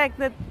love the fact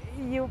that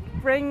you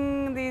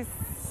bring these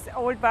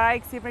old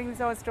bikes, you bring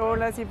these old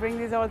strollers, you bring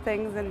these old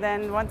things, and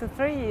then 1, 2,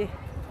 3,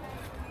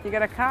 you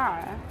got a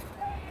car.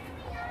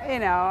 You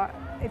know,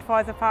 it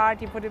falls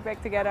apart, you put it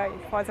back together,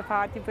 it falls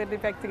apart, you put it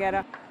back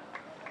together.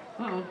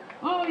 Uh-oh.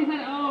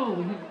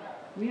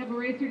 We have a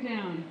racer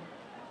down.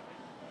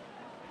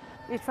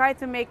 We try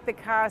to make the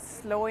cars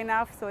slow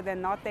enough so they're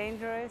not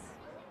dangerous.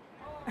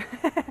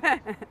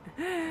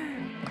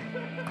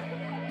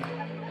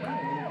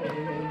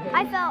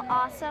 I felt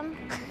awesome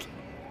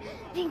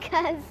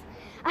because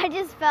I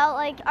just felt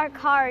like our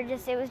car it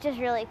was just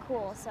really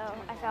cool, so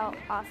I felt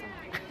awesome.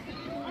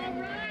 All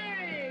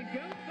right,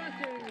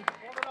 Ghostbusters.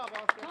 Hold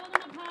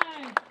them up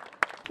high.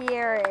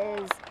 Here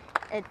is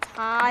a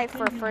tie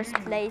for first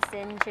place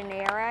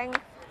engineering.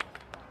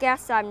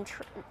 Guess I'm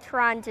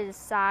trying to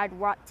decide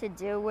what to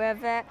do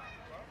with it.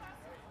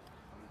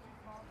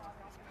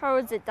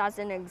 Suppose it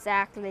doesn't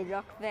exactly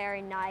look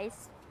very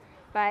nice,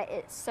 but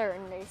it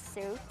certainly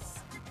suits.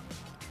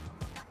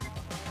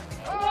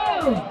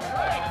 Oh!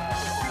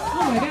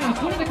 Oh my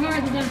gosh, one of the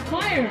cars is on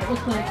fire, it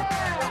looks like.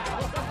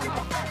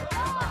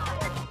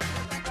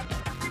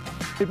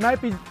 It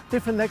might be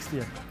different next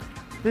year.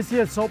 This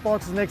year it's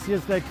soapboxes, next year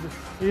it's like,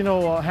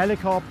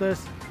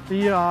 helicopters. The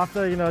year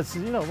after, it's,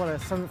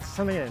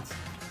 something else.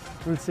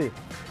 We'll see.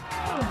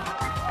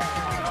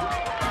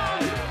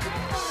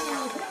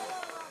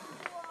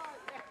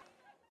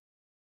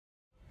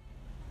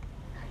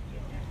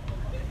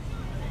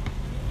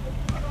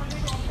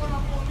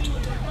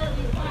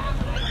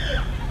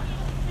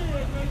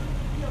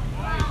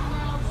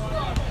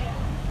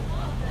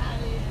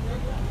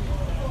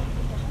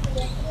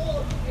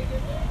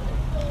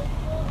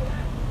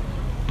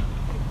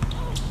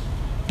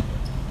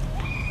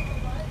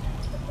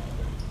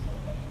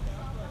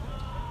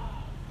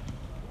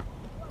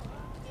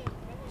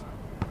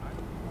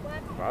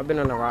 I've been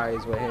on the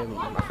rides with him,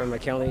 my friend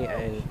McKinley,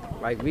 and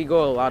we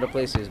go a lot of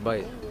places,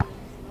 but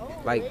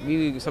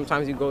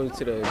sometimes we go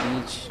to the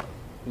beach,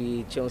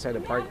 we chill inside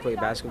the park, play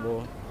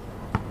basketball.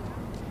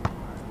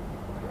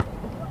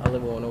 I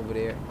live on over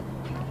there.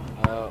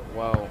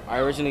 Well, I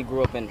originally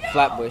grew up in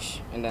Flatbush,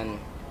 and then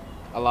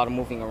a lot of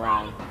moving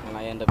around, and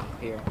I end up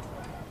here.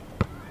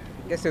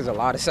 I guess there's a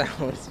lot of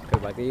sounds,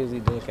 because they're usually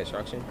doing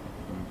construction,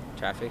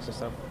 traffic and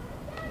stuff.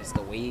 It's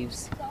the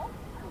waves,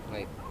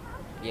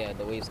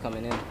 the waves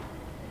coming in.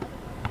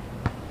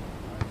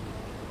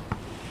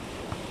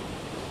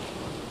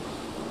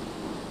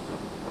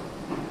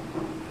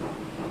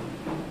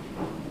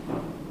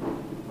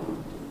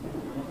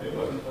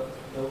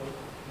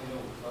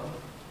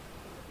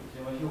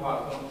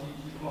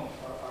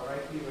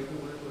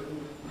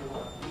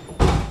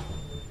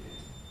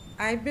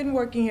 I've been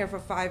working here for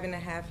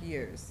 5.5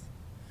 years.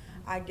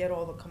 I get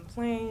all the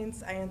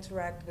complaints, I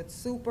interact with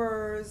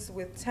supers,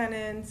 with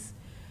tenants,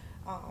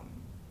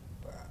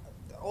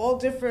 all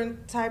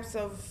different types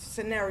of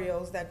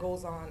scenarios that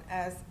goes on.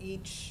 As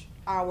each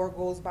hour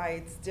goes by,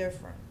 it's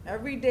different.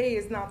 Every day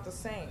is not the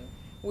same.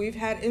 We've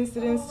had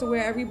incidents to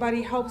where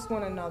everybody helps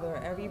one another,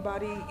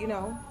 everybody,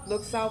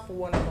 looks out for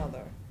one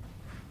another.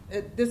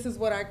 This is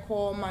what I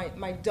call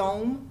my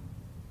dome.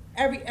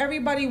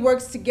 Everybody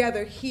works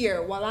together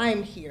here while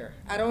I'm here.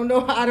 I don't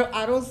know.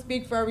 I don't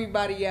speak for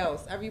everybody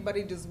else.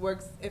 Everybody just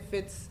works. It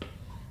fits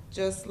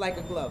just like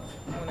a glove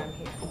when I'm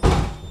here.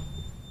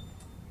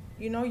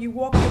 You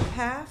walk your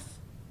path,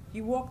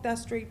 You walk that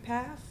straight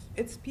path,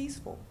 it's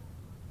peaceful.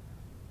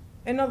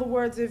 In other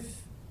words,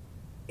 if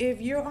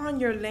you're on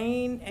your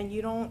lane and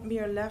you don't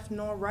veer left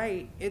nor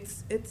right,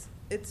 it's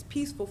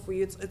peaceful for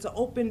you. It's an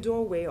open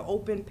doorway, an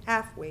open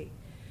pathway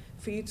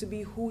for you to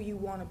be who you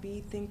want to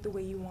be, think the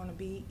way you want to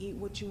be, eat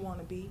what you want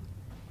to be.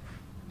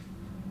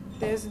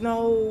 There's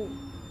no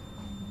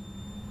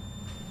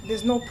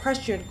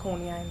pressure at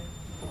Coney Island.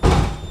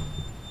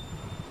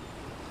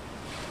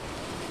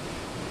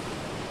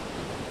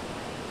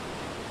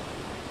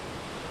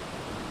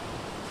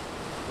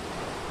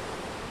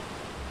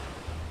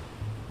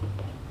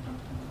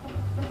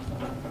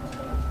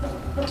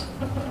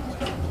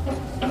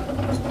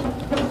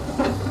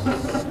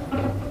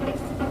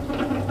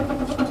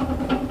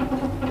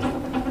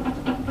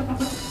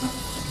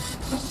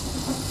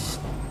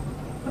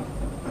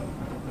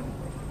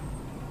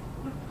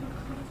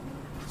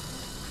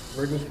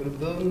 Working for the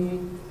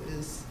building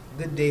is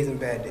good days and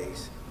bad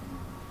days.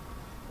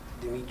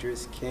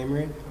 Demetrius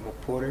Cameron, I'm a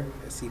porter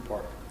at Sea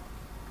Park.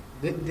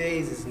 Good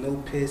days is no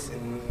piss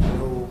and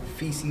no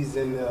feces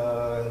in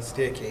the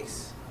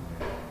staircase.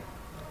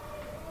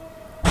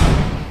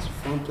 It's a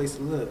fun place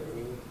to live. I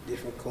mean,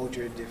 different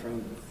culture,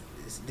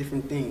 it's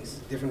different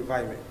things, different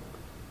environment,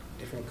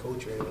 different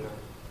culture and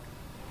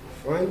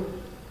fun.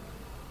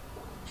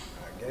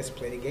 I guess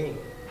play the game.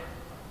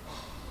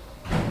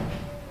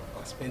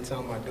 I spend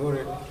time with my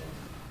daughter.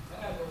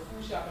 I gotta go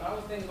food shopping. I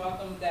was thinking about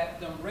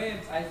them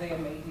ribs Isaiah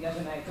made the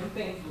other night. Them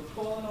things was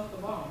falling off the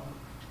bone.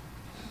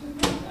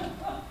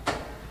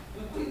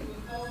 Them things was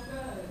so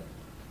good.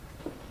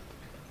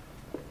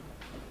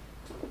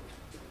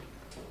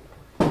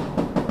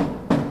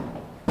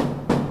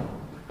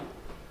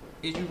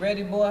 Is you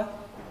ready, boy?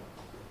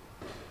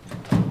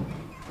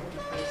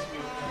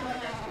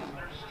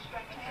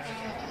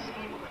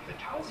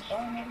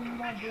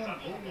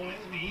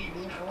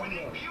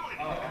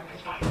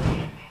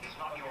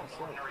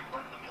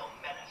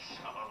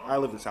 I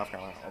lived in South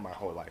Carolina all my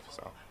whole life,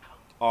 so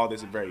all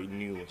this is very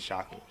new and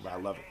shocking, but I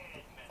love it.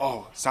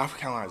 Oh, South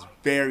Carolina is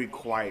very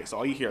quiet, so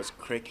all you hear is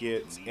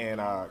crickets and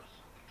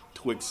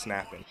twigs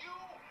snapping.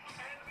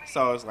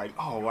 So it's like,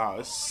 oh wow,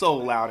 it's so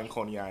loud in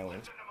Coney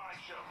Island.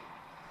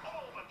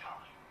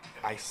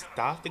 I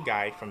stopped the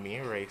guy from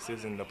being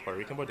racist in the Puerto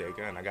Rican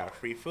bodega, and I got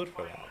free food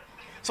for that.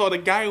 So the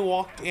guy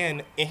walked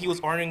in, and he was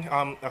ordering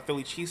a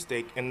Philly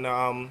cheesesteak, and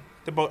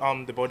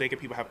the bodega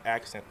people have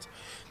accents.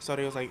 So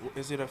they was like,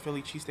 is it a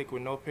Philly cheesesteak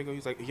with no pickles?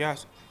 He's like,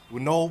 yes,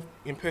 with no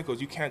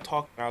pickles, you can't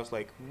talk. And I was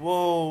like,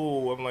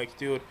 whoa. I'm like,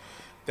 dude,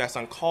 that's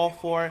uncalled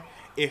for.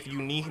 If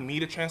you need me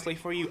to translate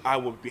for you, I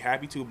would be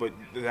happy to, but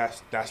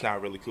that's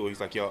not really cool. He's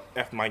like, yo,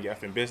 mind your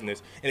effing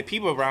business. And the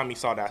people around me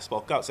saw that I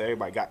spoke up, so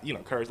everybody got,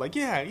 courage, like,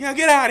 yeah,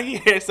 get out of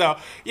here. So,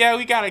 yeah,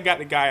 we got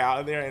the guy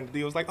out of there, and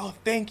he was like, oh,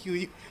 thank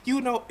you.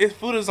 You know, the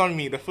food is on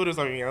me. I was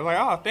like,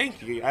 oh,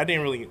 thank you. I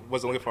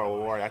wasn't looking for a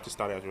reward. I just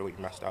thought it was really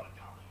messed up.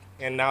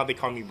 And now they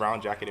call me Brown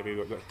Jacket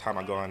every time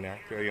I go on there,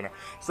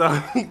 So,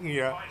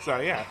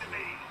 yeah.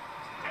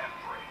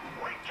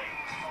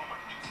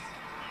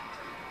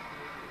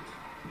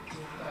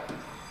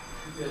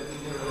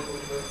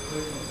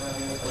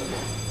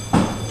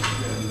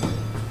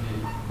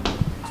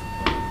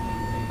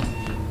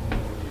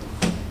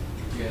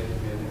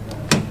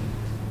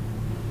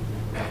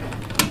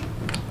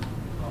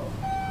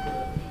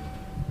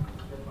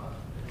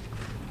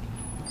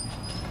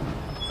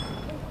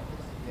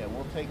 Yeah,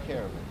 we'll take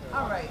care of it.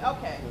 All right,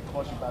 okay. It'll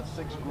cost you about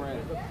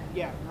 $6,000.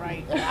 Yeah,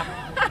 right.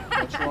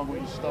 What's wrong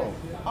with your stove?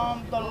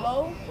 The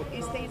low,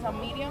 it stays on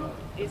medium.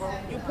 You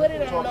put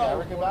it on low. Talk to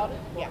Eric about it?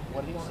 Yeah.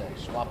 What did he say?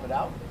 Swap it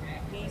out?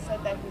 He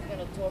said that he's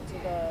going to talk to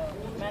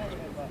the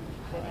management, but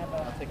they never.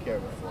 I'll take care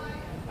of it for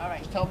you. All right.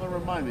 Just tell them to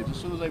remind me. As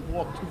soon as I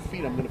walk 2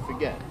 feet, I'm going to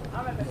forget.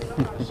 All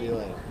right. See you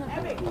later.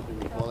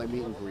 While I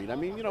meet and greet. I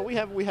mean, we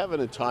have an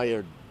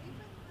entire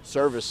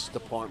service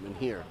department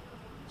here.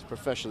 It's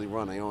professionally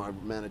run. I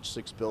manage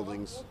 6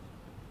 buildings,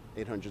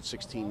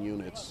 816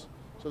 units.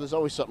 So there's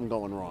always something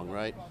going wrong,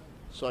 right?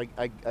 So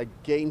I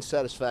gain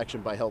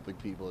satisfaction by helping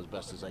people as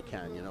best as I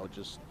can,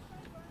 just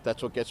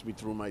that's what gets me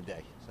through my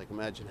day. It's like,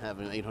 imagine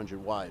having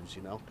 800 wives,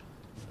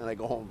 and I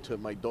go home to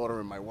my daughter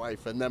and my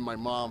wife and then my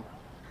mom,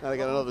 and I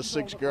got another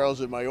 6 girls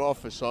in my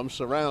office, so I'm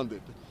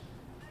surrounded.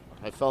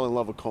 I fell in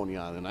love with Coney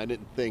Island. I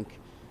didn't think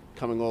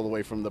coming all the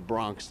way from the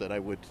Bronx that I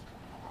would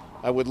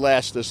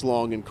last this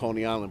long in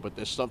Coney Island, but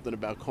there's something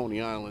about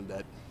Coney Island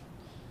that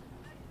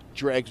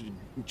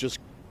just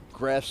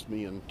grasps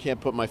me and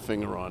can't put my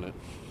finger on it.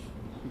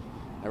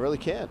 I really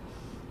can't.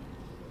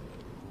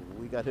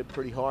 We got hit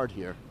pretty hard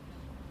here.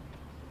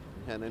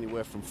 We had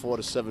anywhere from 4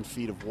 to 7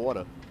 feet of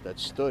water that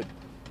stood.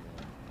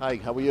 Hi,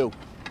 how are you?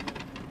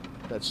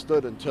 That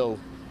stood until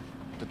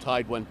the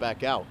tide went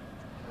back out.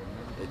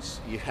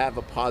 You have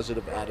a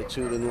positive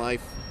attitude in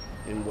life,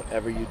 in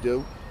whatever you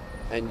do,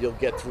 and you'll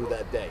get through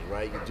that day,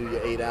 right? You do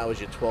your 8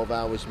 hours, your 12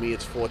 hours. Me,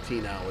 it's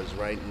 14 hours,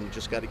 right? And you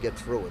just got to get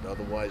through it.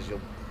 Otherwise,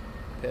 you'll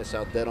pass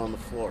out dead on the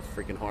floor,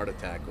 freaking heart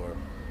attack or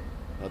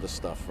other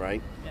stuff,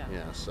 right?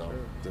 Yeah. So,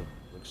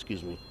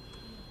 excuse me.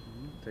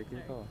 Take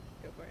your call.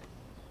 Go for it.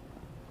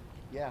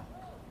 Yeah.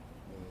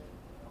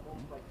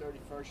 Like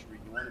 31st Street.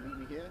 You want to meet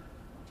me here?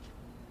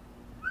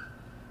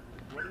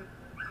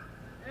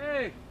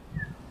 Hey,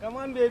 come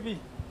on, baby.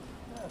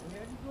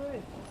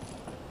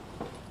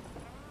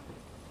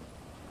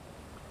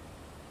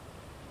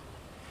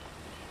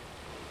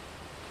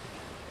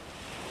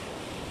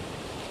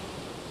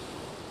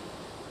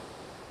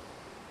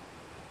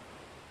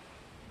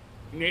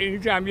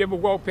 Anytime you ever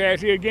walk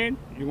past here again,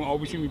 you're going to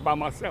always see me by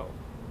myself.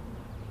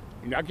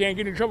 I can't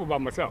get in trouble by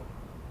myself.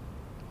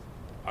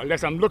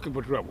 Unless I'm looking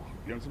for trouble.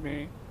 You know what I'm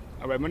saying?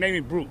 All right, my name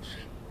is Bruce.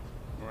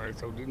 All right,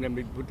 so let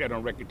me put that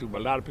on record too.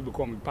 But a lot of people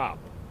call me Pop.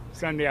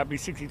 Sunday I'll be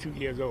 62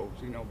 years old,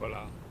 but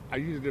I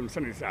usually live on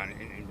Sunnyside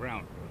in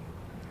Brownsville.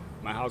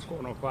 My house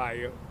caught on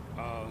fire,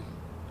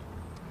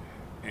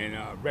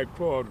 and Red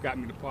Cross got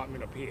me the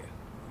apartment up here.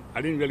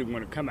 I didn't really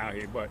want to come out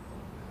here, but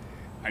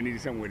I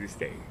needed somewhere to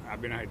stay.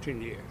 I've been out here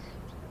 10 years.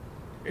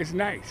 It's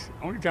nice.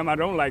 Only time I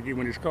don't like it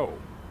when it's cold.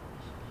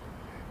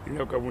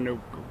 Because when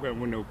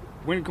the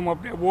wind come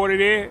up that water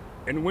there,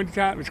 in the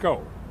wintertime, it's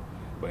cold.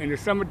 But in the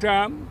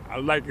summertime, I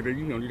like it.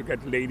 You look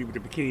at the lady with the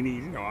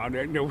bikinis, all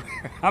that.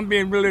 I'm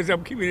being realistic.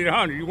 I'm keeping it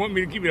 100. You want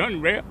me to keep it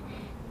 100, right?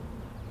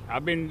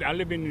 I've been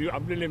living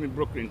in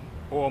Brooklyn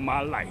all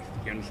my life.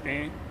 You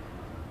understand?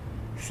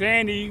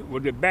 Sandy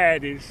was the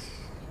baddest.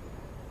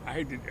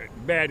 The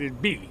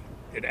baddest Billy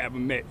that I ever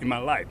met in my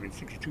life. In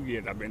 62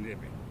 years I've been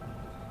living.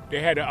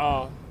 They had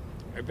to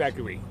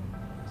evacuate.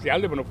 See, I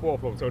live on the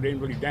 4th floor, so they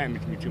didn't really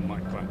damage me too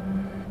much. But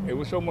it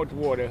was so much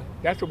water.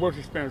 That's the worst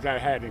experience I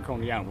had in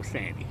Coney Island with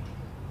Sandy.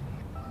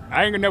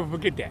 I ain't gonna never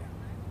forget that.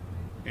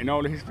 In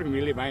all the history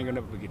we live, I ain't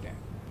gonna never forget that.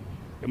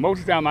 The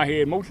most of the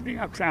time most of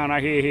the sound I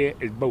hear here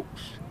is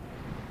boats.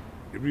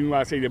 The reason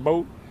why I say the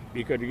boat,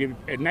 because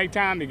at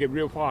nighttime they get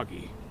real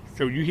foggy.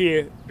 So you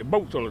hear the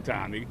boats all the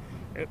time.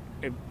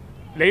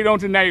 Later on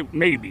tonight,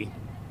 maybe.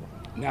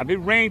 Now, if it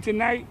rains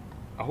tonight,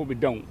 I hope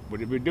it don't.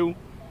 But if it do,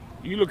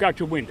 you look out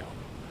your window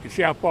and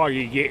see how far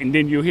you get, and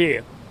then you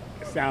hear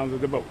the sounds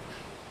of the boats.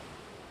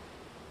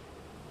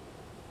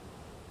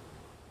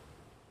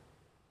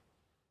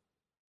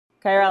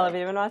 Kyrell, have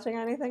you been watching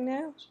anything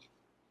new?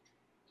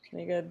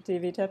 Any good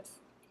TV tips?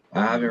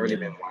 I haven't really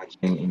been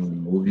watching any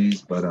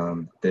movies, but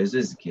there's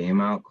this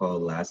game out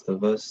called Last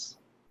of Us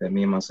that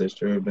me and my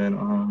sister have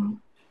been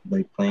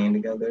playing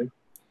together.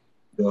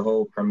 The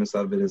whole premise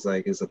of it is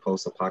it's a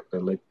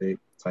post-apocalyptic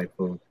type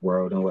of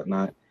world and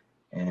whatnot.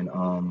 And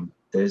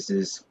there's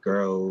this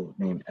girl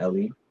named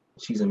Ellie.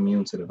 She's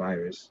immune to the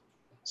virus.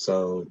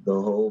 So the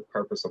whole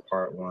purpose of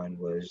part 1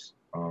 was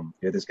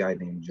you're this guy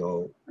named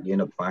Joel. You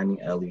end up finding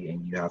Ellie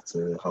and you have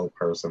to help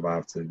her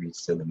survive to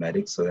reach to the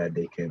medics so that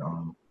they can,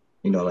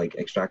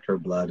 extract her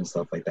blood and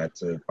stuff like that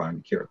to find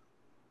a cure.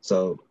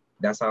 So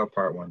that's how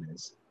part 1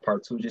 is.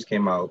 Part 2 just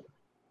came out.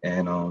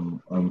 And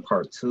on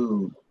part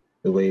 2,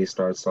 the way it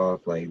starts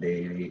off,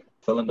 they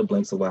fill in the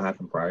blanks of what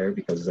happened prior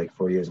because it's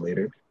 4 years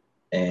later.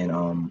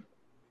 And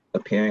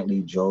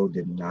apparently Joel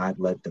did not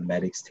let the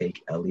medics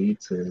take Ellie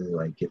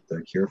to get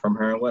the cure from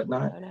her and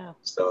whatnot. Oh, no.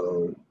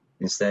 So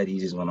instead he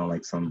just went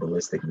on some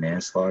ballistic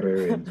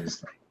manslaughter and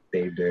just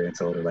saved her and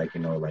told her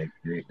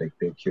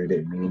the cure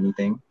didn't mean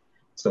anything.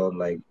 So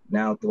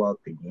now throughout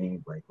the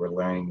game, we're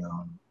learning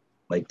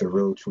the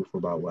real truth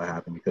about what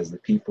happened because the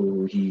people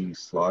who he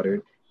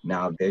slaughtered,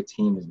 now their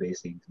team is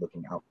basically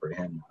looking out for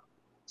him now.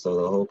 So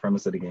the whole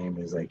premise of the game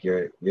is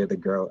you're the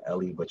girl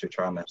Ellie, but you're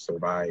trying to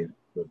survive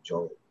with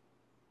Joel.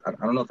 I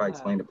don't know if I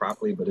explained it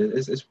properly, but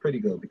it's pretty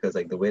good because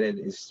the way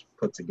that it's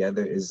put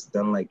together is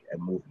done like a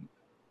movie.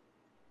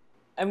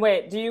 And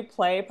wait, do you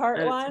play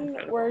part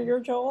 1 where you're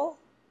Joel?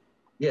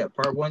 Yeah,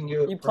 part 1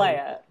 you play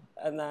it,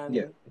 and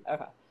then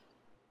okay.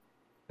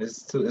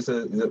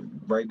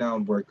 Right now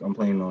I'm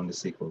playing on the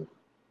sequel.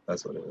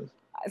 That's what it is.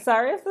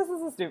 Sorry if this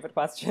is a stupid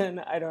question.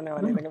 I don't know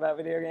anything about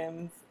video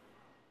games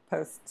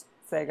post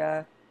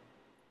Sega.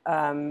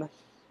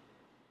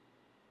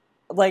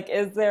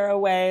 Is there a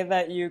way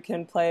that you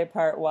can play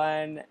part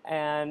 1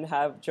 and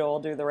have Joel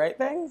do the right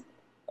thing?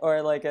 Or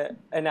it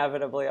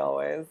inevitably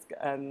always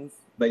ends?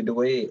 The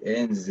way it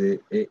ends,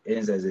 it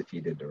ends as if he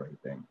did the right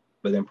thing.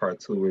 But then part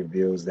 2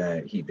 reveals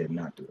that he did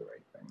not do the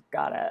right thing.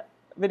 Got it.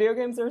 Video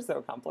games are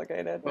so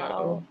complicated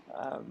now.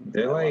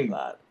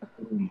 They're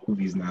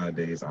movies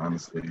nowadays,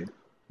 honestly.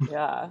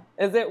 Yeah.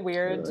 Is it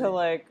weird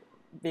to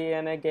be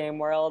in a game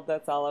world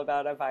that's all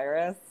about a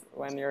virus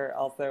when you're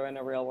also in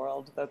a real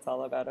world that's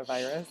all about a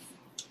virus?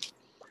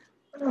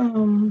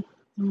 I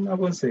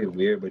wouldn't say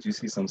weird, but you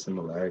see some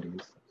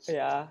similarities.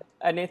 Yeah.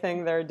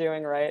 Anything they're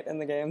doing right in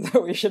the game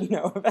that we should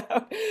know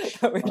about,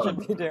 that we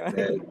should be doing?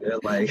 They're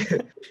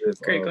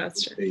Great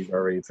question. They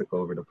already took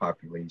over the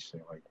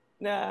population.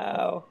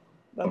 No.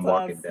 That's us.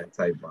 Walking Dead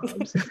type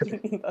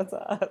vibes. That's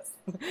us.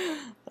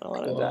 I don't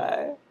want to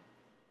die.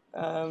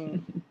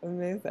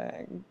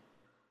 Amazing.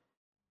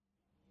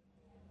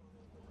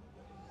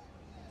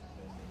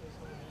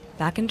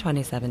 Back in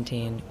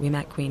 2017, we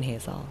met Queen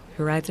Hazel,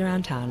 who rides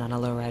around town on a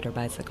lowrider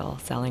bicycle,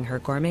 selling her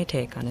gourmet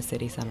take on a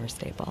city summer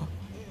staple.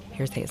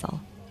 Here's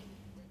Hazel.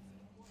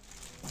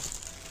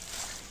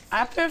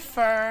 I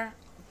prefer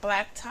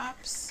black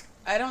tops.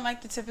 I don't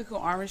like the typical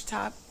orange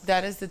top.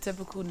 That is the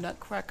typical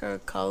nutcracker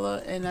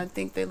color, and I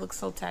think they look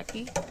so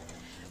tacky.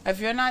 If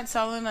you're not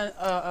selling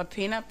a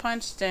peanut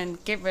punch, then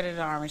get rid of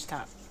the orange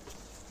top.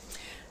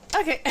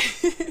 Okay.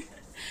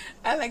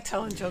 I like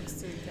telling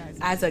jokes to you guys.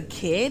 As a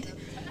kid,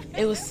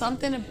 it was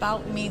something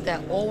about me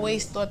that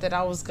always thought that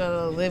I was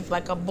gonna live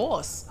like a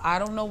boss. I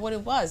don't know what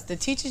it was. The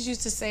teachers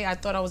used to say I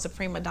thought I was a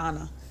prima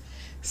donna.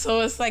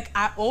 So it's like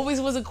I always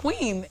was a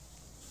queen.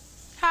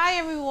 Hi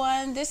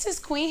everyone, this is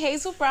Queen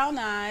Hazel Brown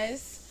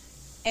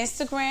Eyes.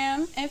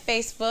 Instagram and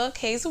Facebook,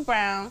 Hazel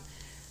Brown.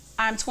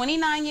 I'm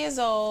 29 years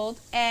old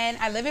and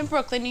I live in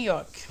Brooklyn, New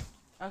York.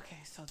 Okay,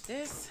 so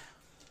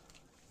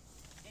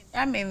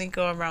I mainly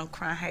go around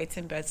Crown Heights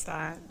and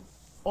Bed-Stuy.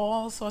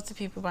 All sorts of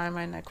people buy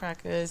my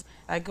nutcrackers.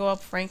 I go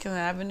up Franklin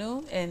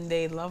Avenue and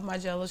they love my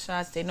Jello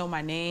shots. They know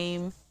my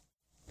name.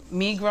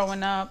 Me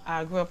growing up,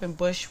 I grew up in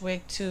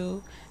Bushwick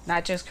too,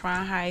 not just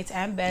Crown Heights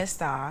and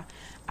Bed-Stuy.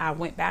 I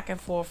went back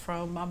and forth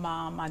from my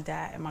mom, my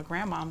dad, and my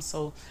grandmom.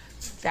 So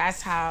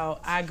that's how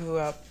I grew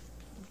up,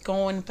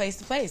 going place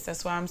to place.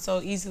 That's why I'm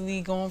so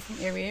easily going from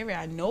area to area.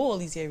 I know all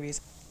these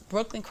areas.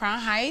 Brooklyn, Crown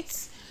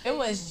Heights, it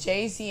was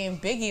Jay-Z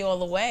and Biggie all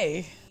the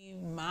way.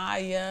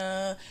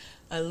 Maya,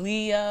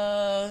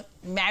 Aaliyah,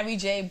 Mary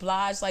J.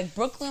 Blige. Like,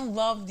 Brooklyn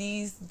loved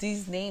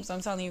these names,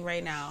 I'm telling you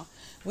right now.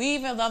 We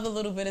even loved a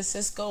little bit of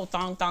Cisco,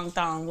 thong, thong,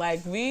 thong.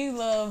 Like, we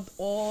loved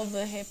all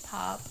the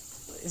hip-hop.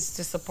 It's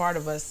just a part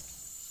of us.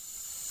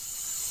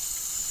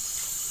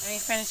 I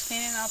ain't finished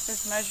cleaning out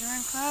this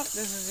measuring cup.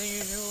 This is the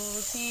usual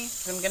routine.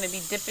 I'm gonna be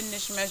dipping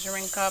this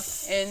measuring cup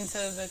into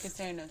the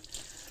container.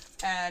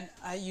 And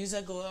I use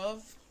a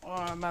glove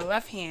on my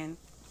left hand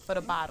for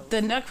the bottle.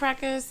 The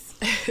nutcrackers,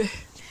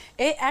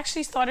 it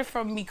actually started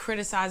from me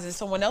criticizing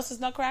someone else's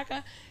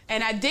nutcracker,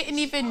 and I didn't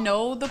even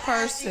know the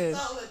person.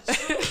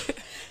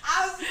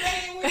 I was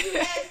waiting when you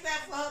asked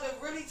that for her to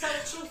really tell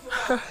the truth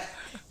about that.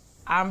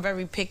 I'm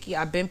very picky.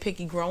 I've been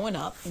picky growing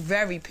up.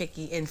 Very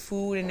picky in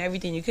food and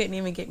everything. You couldn't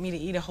even get me to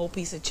eat a whole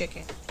piece of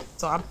chicken.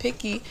 So I'm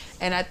picky,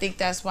 and I think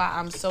that's why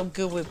I'm so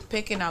good with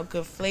picking out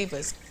good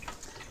flavors.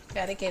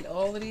 Gotta get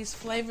all of these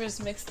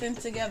flavors mixed in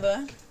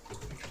together.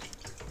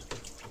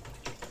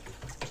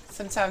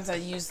 Sometimes I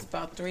use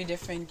about 3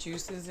 different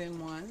juices in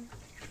one.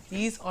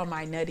 These are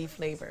my nutty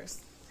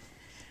flavors.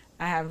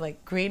 I have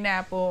like green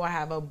apple, I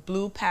have a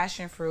blue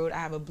passion fruit, I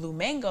have a blue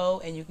mango,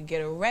 and you can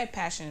get a red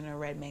passion and a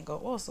red mango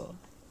also.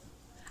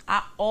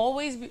 I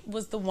always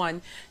was the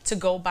one to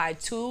go buy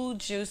 2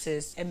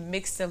 juices and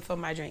mix them for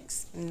my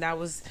drinks. And that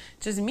was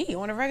just me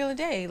on a regular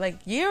day, like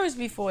years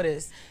before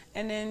this.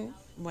 And then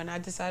when I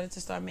decided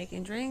to start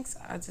making drinks,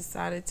 I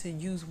decided to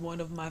use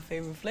one of my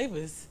favorite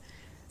flavors.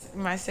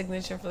 My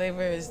signature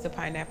flavor is the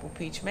pineapple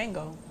peach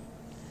mango.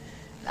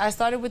 I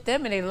started with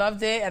them and they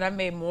loved it, and I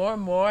made more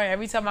and more.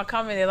 Every time I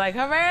come in, they're like,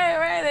 hooray,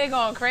 hooray, they're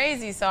going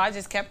crazy. So I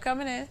just kept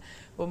coming in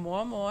with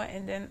more and more.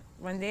 And then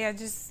one day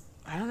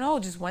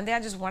one day I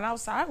just went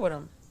outside with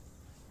them.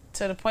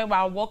 To the point where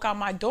I walk out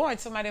my door and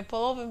somebody would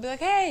pull over and be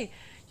like, hey,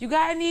 you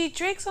got any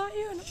drinks on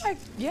you? And I'm like,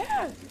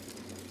 yeah.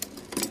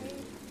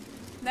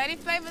 Nutty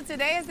Flavor,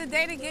 today is the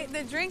day to get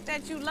the drink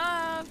that you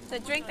love, the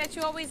drink that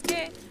you always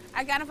get.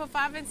 I got them for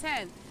 5 and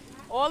 10.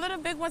 All of the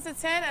big ones are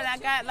 10, and I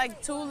got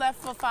like 2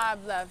 left for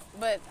 5 left.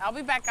 But I'll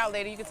be back out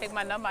later. You can take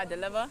my number, I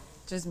deliver.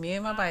 Just me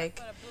and my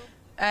bike.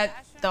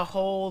 At the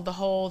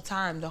whole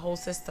time, the whole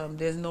system.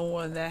 There's no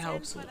one that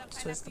helps with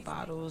twist the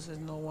bottles. There's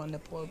no one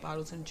that pour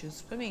bottles and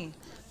juice for me.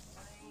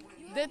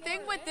 The thing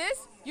with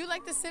this, you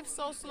like to sip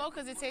so slow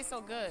because it tastes so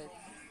good.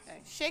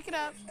 Okay. Shake it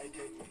up.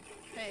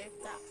 Hey,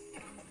 stop.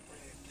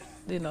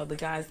 You know, the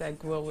guys that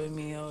grew up with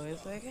me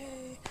always like,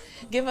 hey,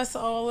 give us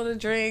all of the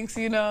drinks,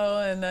 you know,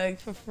 and like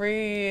for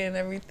free and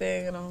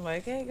everything. And I'm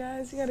like, hey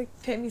guys, you gotta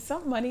pay me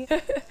some money.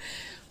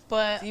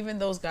 But even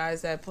those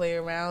guys that play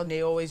around,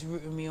 they always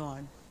rooting me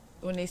on.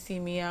 When they see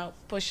me out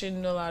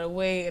pushing a lot of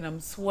weight and I'm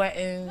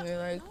sweating, they're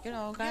like, you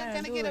know, go ahead, do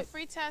it. You're gonna get a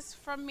free test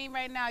from me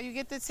right now. You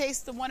get to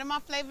taste one of my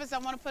flavors. I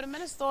want to put them in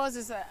the stores.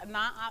 It's a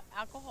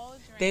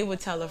non-alcoholic drink. They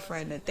would tell a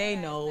friend that they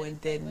know, and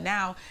then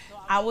now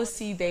I would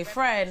see their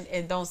friend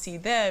and don't see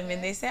them,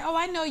 and they say, oh,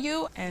 I know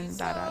you, and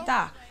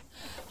da-da-da.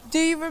 Do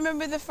you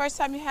remember the first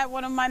time you had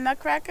one of my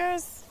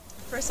nutcrackers?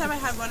 First time I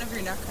had one of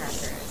your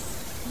nutcrackers.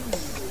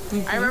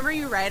 Mm-hmm. I remember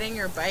you riding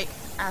your bike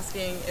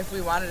asking if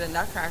we wanted a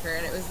nutcracker,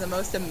 and it was the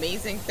most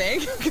amazing thing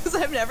because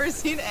I've never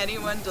seen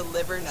anyone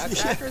deliver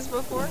nutcrackers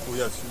before. Well,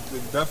 yes, you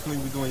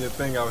definitely be doing your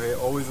thing out here,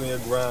 always on your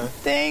grind.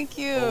 Thank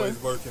you.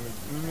 Always working. You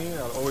know what I mean?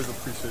 I always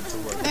appreciate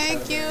your work.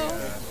 Thank you.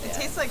 Yeah. It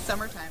tastes like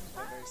summertime.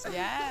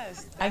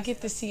 Yes. I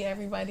get to see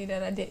everybody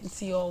that I didn't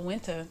see all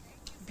winter.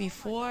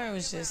 Before, it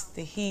was just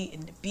the heat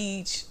and the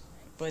beach,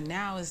 but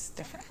now it's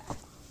different.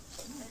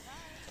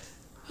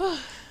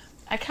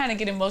 I kind of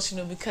get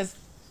emotional because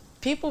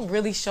people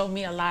really show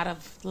me a lot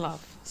of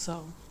love,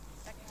 so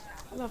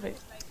I love it.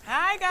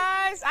 Hi,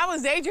 guys. I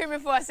was daydreaming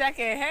for a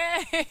second.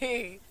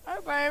 Hey. Hi,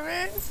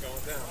 Byron. What's going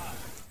down?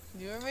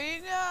 You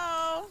already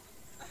know.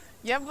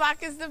 Your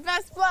block is the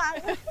best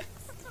block.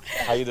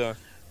 How you doing?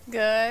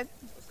 Good.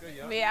 That's good,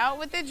 yo. We out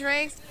with the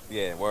drinks.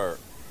 Yeah, word.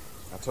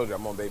 I told you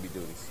I'm on baby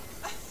duties.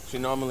 She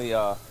normally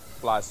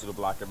flies to the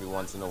block every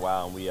once in a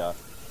while, and we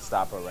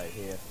stop her right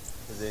here.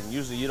 Because then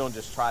usually you don't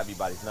just try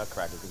everybody's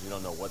nutcracker because you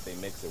don't know what they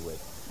mix it with.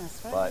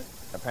 That's right. But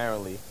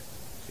apparently,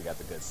 she got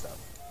the good stuff.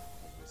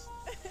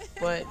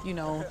 But, you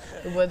know,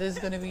 the weather's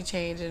going to be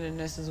changing, and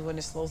this is when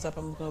it slows up.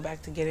 I'm going to go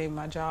back to getting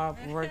my job,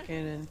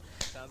 working, and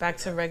back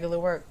to regular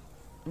work.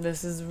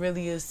 This is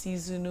really a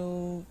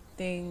seasonal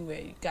thing where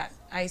you got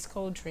ice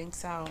cold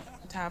drinks out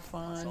to have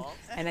fun,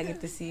 and I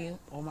get to see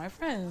all my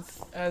friends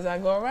as I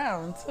go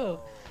around, too.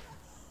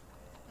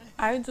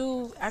 I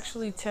do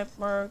actually temp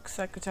work,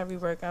 secretary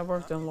work. I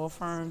worked in law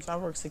firms. I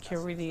worked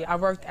security. I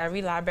worked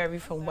every library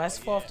from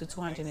West 4th to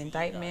 200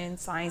 Indictment,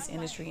 Science,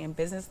 Industry, and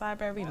Business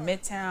Library,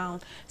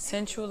 Midtown,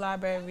 Central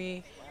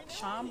Library,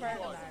 Schomburg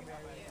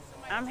Library.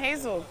 I'm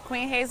Hazel,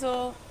 Queen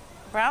Hazel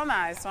Brown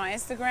Eyes on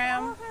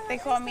Instagram. They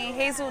call me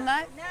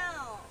Hazelnut.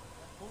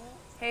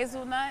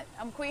 Hazelnut.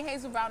 I'm Queen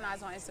Hazel Brown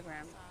Eyes on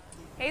Instagram.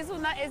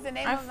 Hazelnut is the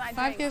name of my drink.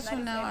 5 years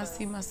from now, I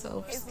see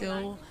myself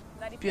still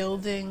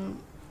building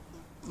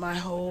my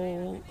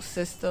whole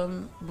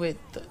system with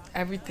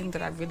everything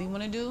that I really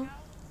want to do.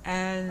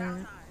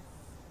 And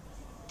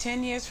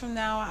 10 years from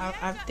now,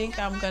 I think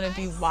I'm going to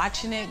be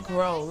watching it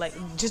grow, like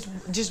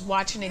just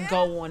watching it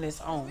go on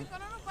its own.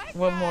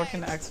 What more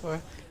can I ask for?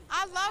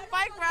 I love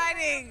bike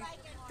riding.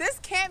 This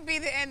can't be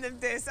the end of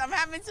this. I'm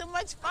having too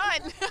much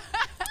fun.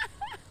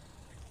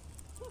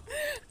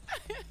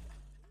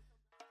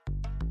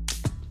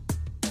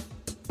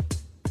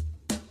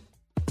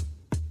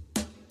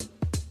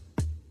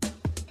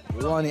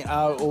 Ronnie,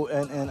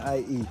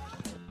 R-O-N-N-I-E.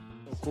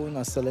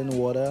 I'm selling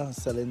water,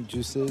 selling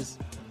juices,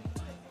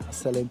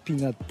 selling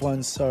peanut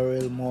punch,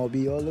 sorrel,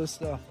 Morby, all those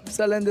stuff. I'm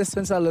selling this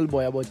since a little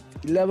boy, about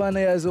 11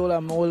 years old.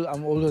 I'm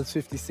old as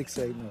 56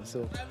 right now.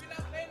 So,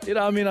 you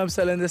know what I mean? I'm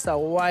selling this a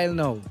while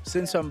now,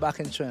 since I'm back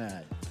in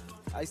Trinidad.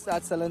 I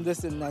started selling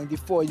this in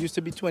 94. It used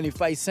to be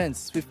 25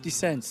 cents, 50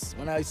 cents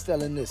when I was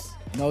selling this.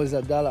 Now it's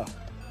 $1.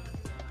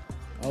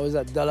 I was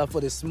 $1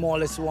 for the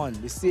smallest one.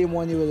 The same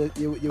one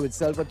you would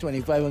sell for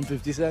 25 and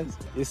 50 cents.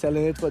 You're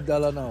selling it for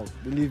 $1 now,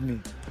 believe me.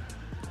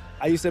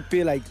 I used to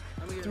pay like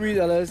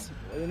 $3.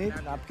 What do you need?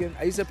 Napkin?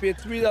 I used to pay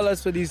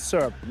 $3 for these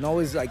syrup. Now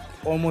it's like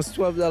almost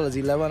 $12,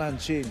 11 and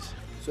change.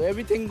 So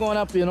everything going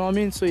up, you know what I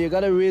mean? So you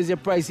gotta raise your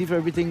price if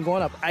everything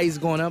going up. Ice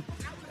going up,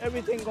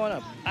 everything going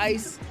up.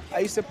 Ice,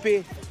 I used to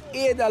pay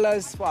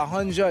 $8 for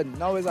 100.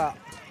 Now it's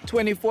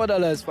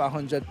 $24 for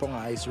 100 pound of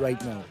ice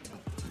right now.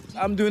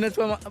 I'm doing it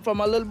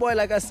from a little boy,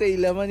 like I say,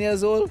 11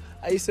 years old.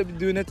 I used to be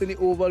doing it in the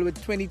Oval with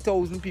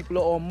 20,000 people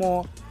or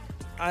more.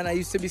 And I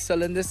used to be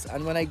selling this.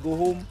 And when I go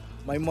home,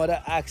 my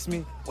mother asks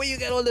me, where you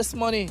get all this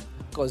money?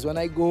 Because when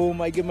I go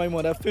home, I give my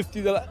mother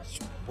 $50.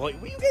 Boy,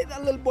 where you get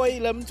that little boy,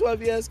 11,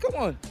 12 years? Come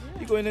on.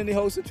 You going in the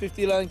house with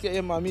 $50 and get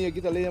your mommy, you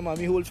get to let your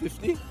mommy hold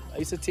 50. I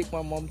used to take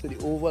my mom to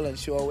the Oval and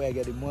show her where I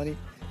get the money.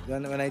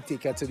 Then when I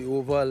take her to the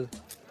Oval, it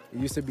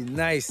used to be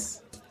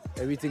nice.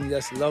 Everything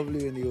just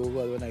lovely in the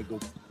Oval when I go.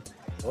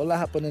 All that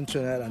happened in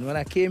Trinidad. And when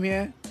I came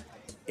here,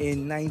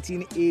 in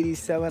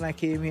 1987 I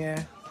came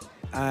here,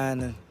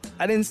 and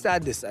I didn't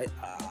start this.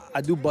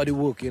 I do body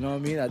work, you know what I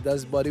mean? I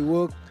does body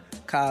work,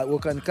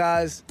 work on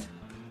cars.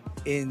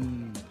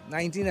 In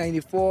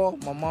 1994,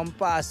 my mom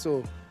passed,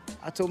 so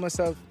I told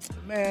myself,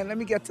 man, let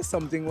me get to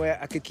something where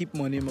I could keep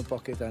money in my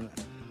pocket, and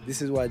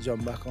this is why I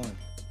jumped back on.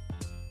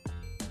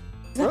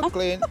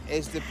 Brooklyn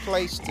is the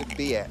place to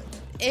be at.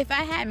 If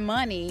I had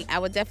money, I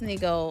would definitely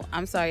go,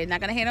 I'm sorry,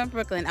 not gonna hate on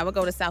Brooklyn. I would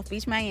go to South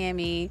Beach,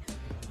 Miami,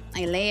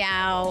 and lay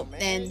out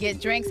and get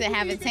drinks and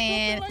have a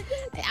tan.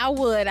 I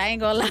would, I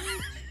ain't gonna lie.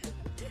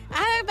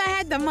 If I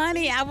had the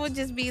money, I would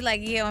just be like,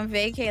 yeah, on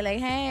vacay, like,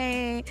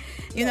 hey,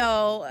 you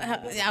know,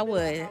 I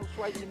would.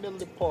 Right in the middle of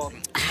the park.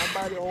 I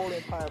buy the whole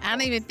Empire Park. I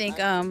don't even think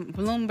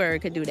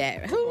Bloomberg could do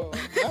that.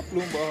 Not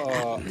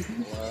Bloomberg.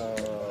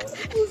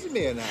 Who's in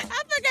there now?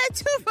 I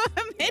forgot you for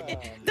a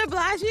minute. De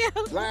Blasio.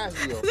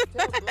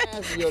 Tell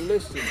Blasio,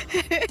 listen.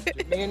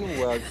 Jermaine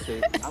Wells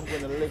said, I'm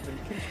going to live in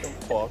Kingston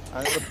Park.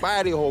 I'm going to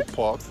buy the whole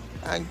park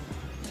and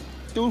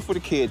do it for the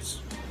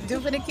kids. Do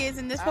for the kids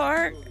in this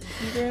park?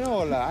 You doing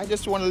all that. I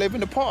just want to live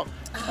in the park.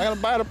 I got to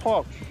buy the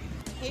park.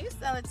 He would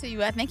sell it to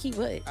you. I think he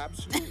would.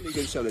 Absolutely, he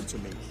can sell it to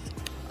me.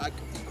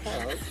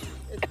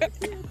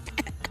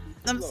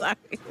 I'm sorry.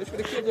 It's for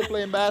the kids that are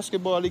playing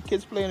basketball, the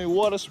kids playing in the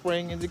water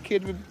spring, and the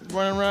kids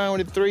running around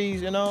with the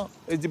threes, you know?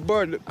 It's the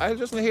bird. I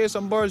just hear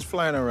some birds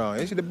flying around.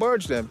 You see the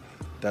birds then?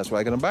 That's what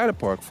I'm going to buy the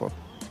park for.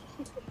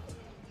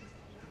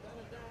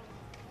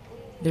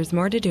 There's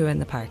more to do in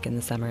the park in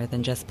the summer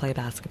than just play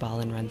basketball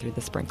and run through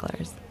the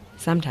sprinklers.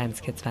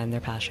 Sometimes kids find their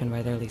passion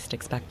where they're least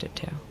expected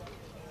to.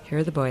 Here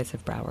are the boys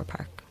of Brower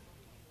Park.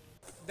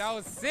 That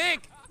was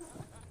sick!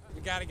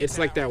 It's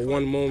like that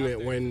one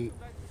moment when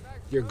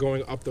you're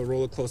going up the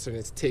roller coaster and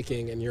it's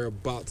ticking and you're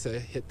about to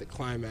hit the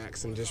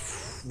climax and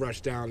just rush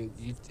down.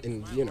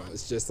 And, you know,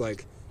 it's just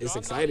like, it's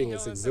exciting,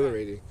 it's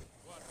exhilarating.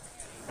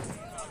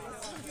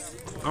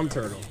 I'm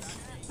Turtle.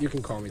 You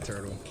can call me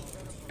Turtle.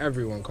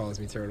 Everyone calls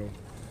me Turtle.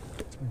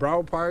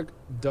 Broward Park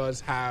does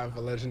have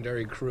a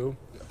legendary crew.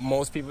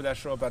 Most people that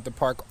show up at the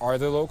park are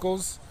the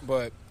locals,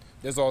 but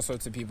there's all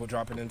sorts of people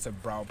dropping into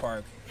Broward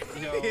Park.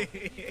 Yo,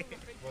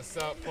 what's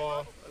up,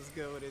 Paul? Let's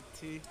go with it,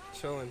 T.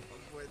 Chilling.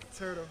 With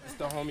Turtle. It's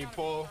the homie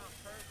Paul,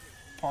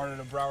 part of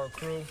the Broward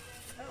crew.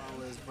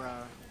 Always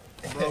Broward.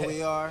 Bro,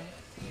 we are.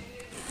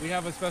 We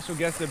have a special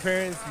guest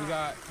appearance. We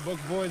got Book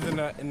Boys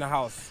in the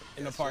house,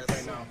 in the park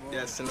right now.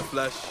 Yes, in the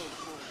flesh.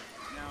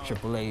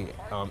 AAA,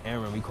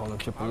 Aaron, we call him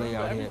AAA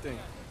out here.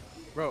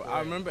 Bro, I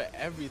remember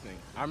everything.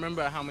 I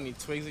remember how many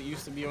twigs it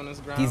used to be on this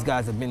ground. These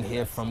guys have been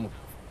here from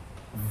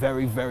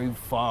very, very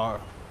far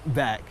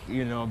back,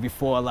 you know,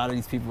 before a lot of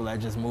these people that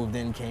just moved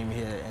in came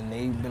here, and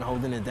they've been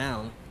holding it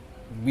down.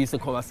 We used to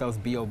call ourselves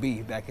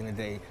B.O.B. back in the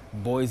day.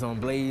 Boys on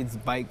blades,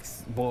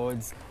 bikes,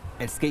 boards,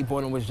 and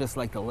skateboarding was just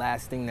like the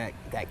last thing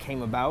that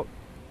came about,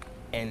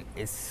 and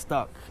it's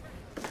stuck.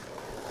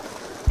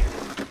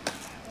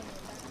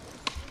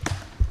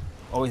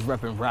 Always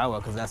repping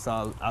Broward, because that's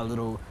our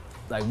little,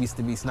 like, we used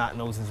to be snot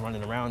noses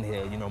running around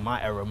here, you know,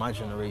 my era, my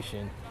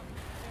generation.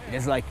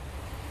 It's like,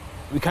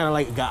 we kind of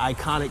like got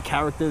iconic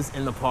characters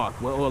in the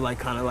park. We're all like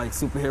kind of like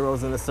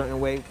superheroes in a certain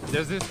way.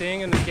 There's this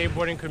thing in the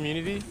skateboarding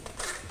community,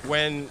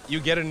 when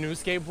you get a new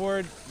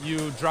skateboard,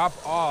 you drop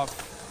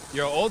off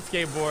your old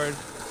skateboard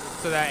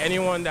so that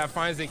anyone that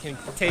finds it can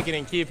take it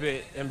and keep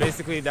it. And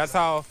basically that's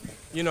how,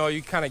 you know,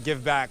 you kind of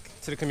give back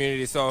to the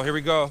community. So here we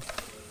go.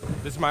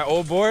 This is my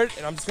old board,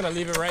 and I'm just gonna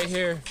leave it right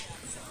here.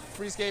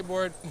 Free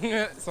skateboard.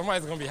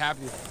 Somebody's gonna be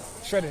happy.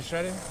 Shredding.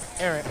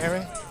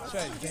 Aaron.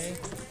 Shredding, gang.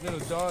 Little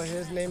dog,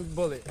 his name is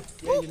Bullet.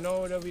 Yeah, you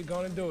know that we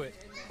gonna do it.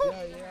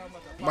 Yeah.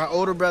 My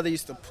older brother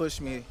used to push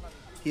me.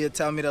 He'd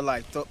tell me to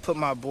like put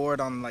my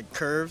board on like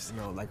curves.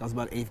 You know, like I was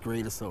about 8th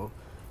grade or so,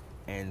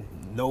 and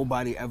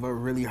nobody ever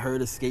really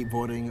heard of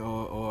skateboarding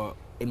or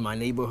in my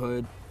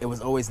neighborhood. It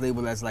was always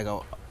labeled as like a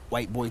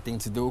white boy thing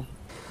to do.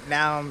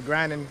 Now I'm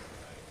grinding.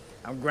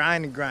 And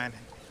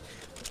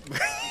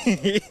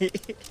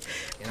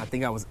I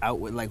think I was out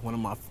with like one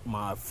of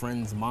my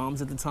friend's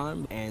moms at the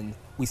time, and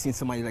we seen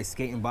somebody like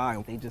skating by,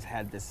 and they just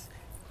had this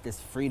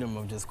freedom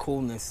of just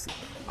coolness.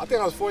 I think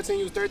I was 14,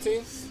 you was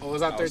 13? Or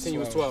was I 13, you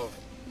was 12?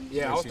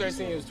 Yeah, I was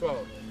 13, you was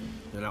 12.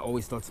 And I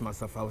always thought to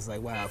myself, I was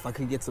like, wow, if I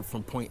could get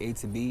from point A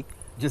to B,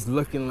 just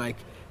looking like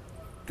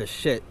the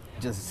shit,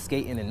 just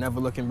skating and never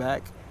looking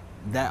back,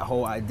 that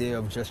whole idea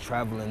of just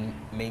traveling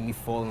made me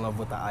fall in love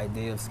with the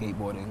idea of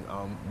skateboarding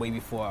way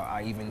before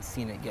I even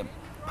seen it get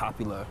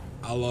popular.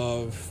 I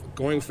love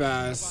going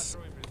fast,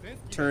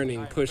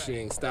 turning,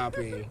 pushing,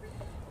 stopping,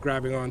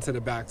 grabbing onto the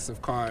backs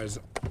of cars.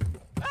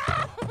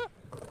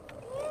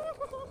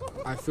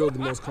 I feel the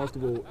most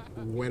comfortable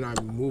when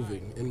I'm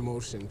moving, in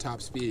motion,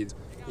 top speeds.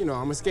 You know,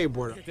 I'm a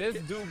skateboarder.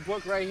 This dude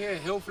Book right here,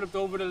 Hill flipped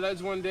over the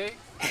ledge one day.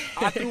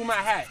 I threw my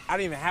hat. I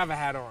didn't even have a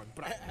hat on.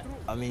 But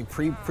I mean,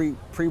 pre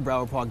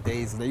Broward Park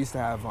days, they used to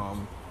have a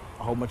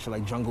whole bunch of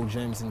like jungle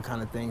gyms and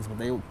kind of things, but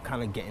they were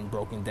kind of getting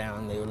broken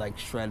down. They were like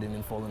shredding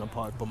and falling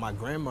apart. But my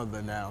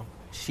grandmother now,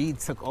 she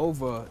took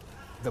over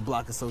the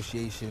block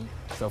association.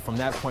 So from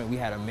that point, we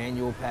had a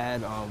manual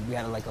pad. We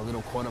had like a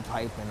little quarter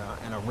pipe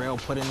and a rail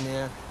put in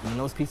there. And when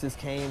those pieces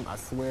came, I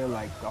swear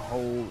like the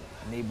whole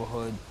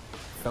neighborhood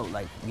felt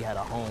like we had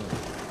a home.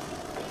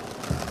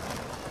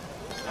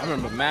 I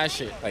remember mad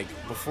shit. Like,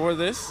 before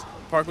this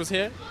park was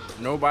here,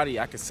 nobody,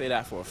 I could say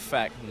that for a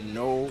fact,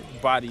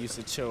 nobody used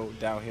to chill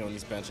down here on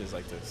these benches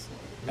like this,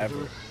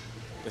 ever.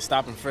 The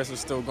stop and frisk was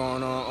still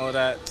going on, all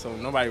that, so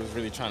nobody was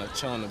really trying to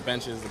chill on the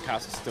benches. The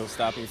cops were still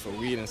stopping for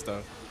weed and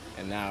stuff.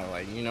 And now,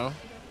 like, you know,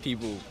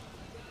 people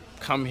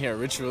come here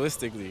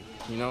ritualistically,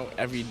 you know,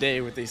 every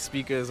day with their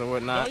speakers or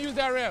whatnot. Don't use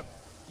that ramp.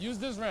 Use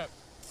this ramp.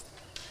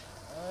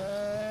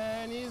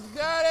 And he's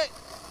got it.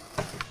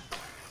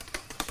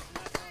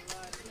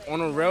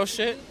 On a real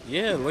shit,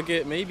 yeah, look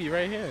at Maybe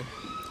right here.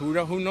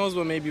 Who knows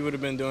what Maybe would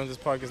have been doing if this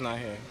park is not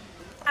here?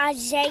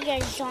 Isaiah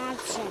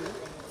Johnson.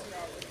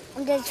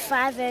 I'm just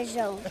 5 years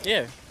old.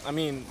 Yeah, I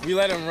mean, we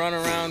let him run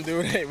around, do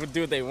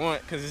what they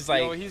want, because it's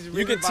like, he's really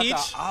you can about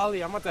teach. To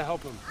Ollie, I'm about to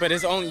help him. But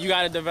it's only, you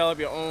got to develop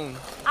your own.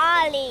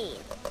 Ollie.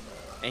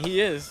 And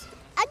he is.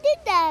 I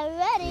did that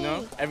already. You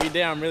know, every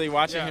day I'm really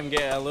watching him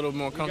get a little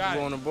more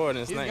comfortable on the board,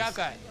 and it's nice. Got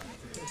that.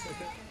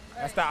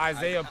 That's the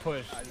Isaiah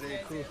push.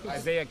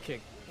 Isaiah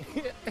kick.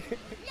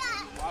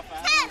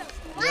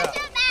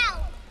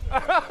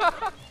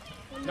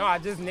 No, I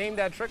just named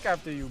that trick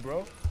after you,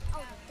 bro.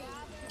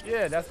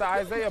 Yeah, that's the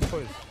Isaiah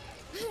push.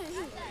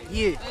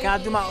 Yeah, can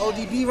I do my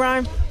ODB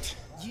rhyme?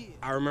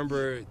 I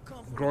remember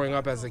growing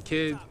up as a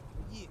kid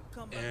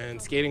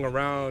and skating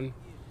around,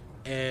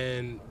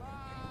 and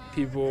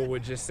people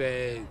would just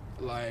say,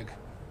 like,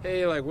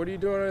 hey, like, what are you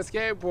doing on a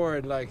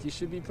skateboard? Like, you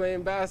should be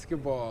playing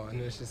basketball. And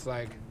it's just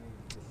like,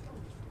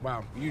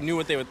 wow. You knew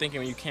what they were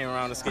thinking when you came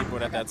around the skateboard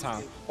at that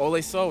time. All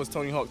they saw was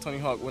Tony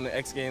Hawk win the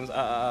X Games.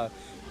 I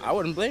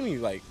wouldn't blame you,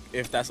 like,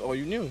 if that's all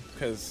you knew,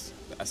 because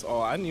that's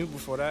all I knew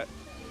before that.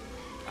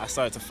 I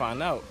started to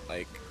find out,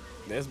 like,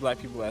 there's black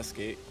people that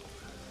skate,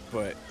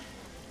 but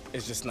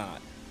it's just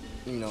not,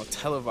 you know,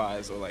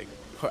 televised or, like,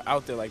 put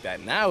out there like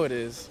that. Now it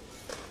is,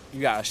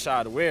 you got a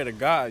shot away to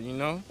God, you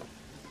know?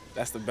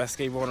 That's the best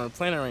skateboarder on the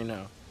planet right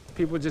now.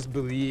 People just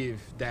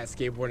believe that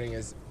skateboarding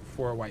is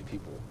for white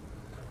people.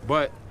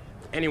 But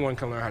anyone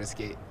can learn how to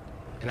skate,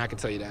 and I can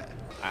tell you that.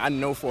 I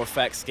know for a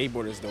fact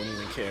skateboarders don't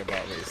even care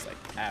about race,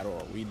 like, at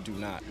all. We do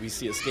not. We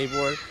see a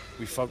skateboard,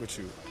 we fuck with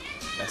you.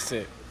 That's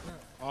it.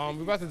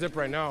 We're about to dip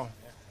right now.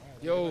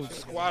 Yo,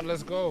 squad,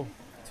 let's go.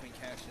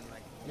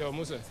 Yo,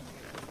 Musa,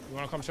 you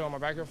want to come chill on my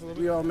backyard for a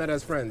little bit? We all met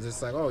as friends.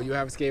 It's like, oh, you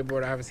have a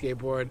skateboard, I have a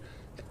skateboard,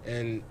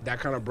 and that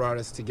kind of brought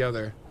us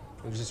together.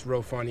 It was just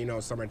real fun, you know,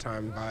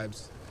 summertime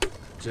vibes.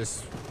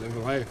 Just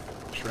living life,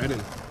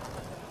 shredding.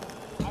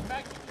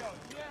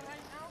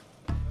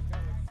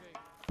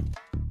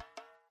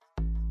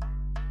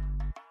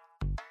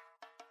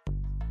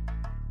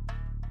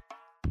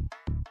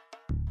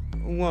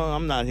 Well,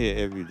 I'm not here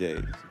every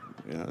day.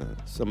 You know,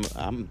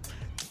 I'm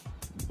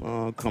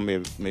come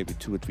here maybe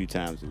 2 or 3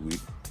 times a week.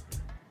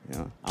 You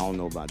know, I don't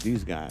know about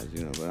these guys,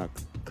 you know, but I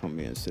come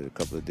here and sit a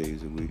couple of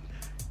days a week.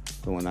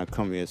 But when I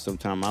come here,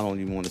 sometimes I don't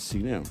even want to see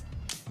them.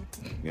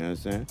 You know what I'm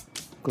saying?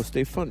 Because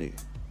they're funny.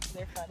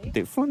 They're funny?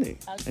 They're funny.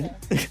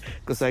 Okay.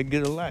 Because I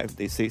get a laugh.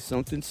 They say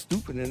something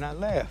stupid and I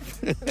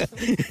laugh.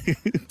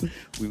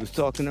 We was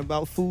talking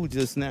about food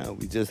just now.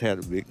 We just had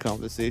a big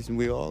conversation.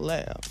 We all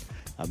laughed.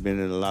 I've been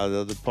in a lot of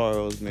other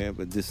parlors, man,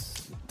 but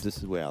this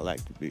is where I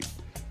like to be.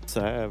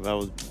 So I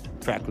was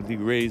practically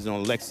raised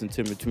on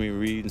Lexington between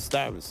Reed and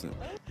Stuyvesant.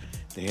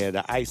 They had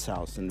an ice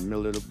house in the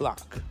middle of the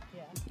block.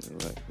 Yeah. You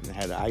know, and they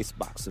had an ice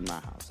box in my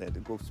house. I had to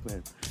go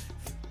spend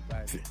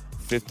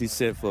 50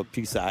 cents for a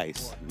piece of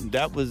ice.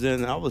 That was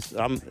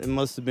it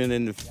must have been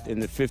in the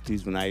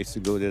 50s when I used to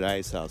go to the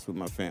ice house with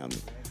my family.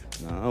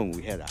 No,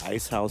 we had an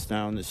ice house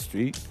down the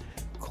street,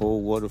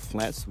 cold water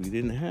flats. We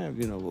didn't have,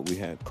 you know, but we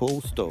had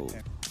coal stove.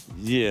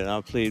 Yeah,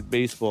 I played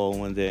baseball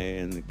one day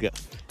and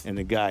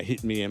the guy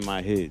hit me in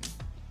my head.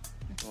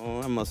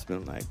 Oh, I must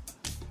have been like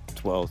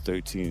 12,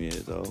 13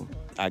 years old.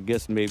 I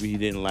guess maybe he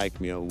didn't like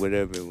me or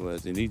whatever it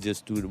was, and he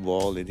just threw the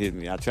ball and hit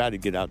me. I tried to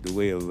get out the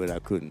way of it, but I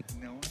couldn't.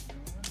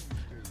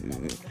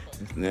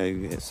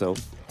 So,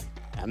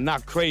 I'm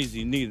not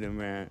crazy neither,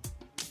 man.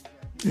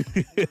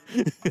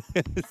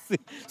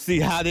 see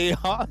how they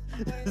are?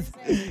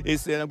 They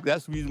said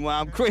that's the reason why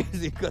I'm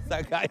crazy, because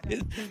I got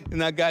hit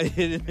and I got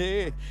hit in the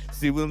head.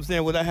 See what I'm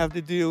saying? What I have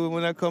to deal with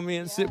when I come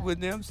in and sit with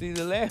them, see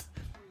the laugh,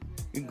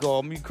 you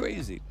call me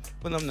crazy.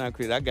 But I'm not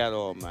crazy. I got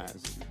all mine.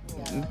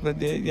 Yeah.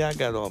 But yeah, I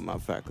got all my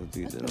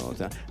faculties at all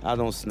time. I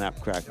don't snap,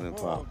 crack, and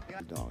pop.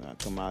 I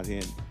come out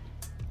here and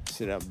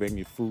sit out, bring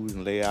you food,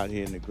 and lay out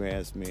here in the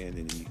grass, man,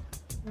 and eat.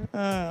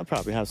 I'll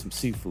probably have some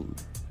seafood,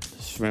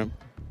 shrimp,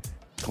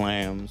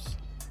 clams,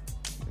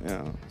 you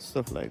know,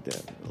 stuff like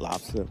that.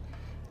 Lobster,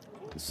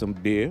 some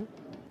beer.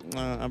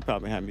 I'll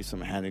probably have me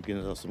some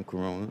Heineken or some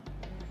Corona.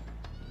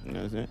 You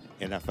know what I'm saying?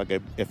 And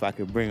if I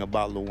could bring a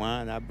bottle of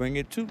wine, I'd bring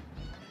it too.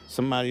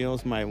 Somebody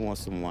else might want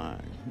some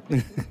wine.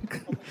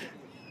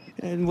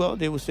 And well,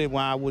 they would say,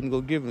 why I wouldn't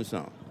go give them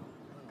some.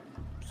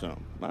 So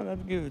I'd have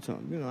to give it to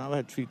them. You know, I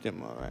have to treat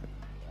them all right.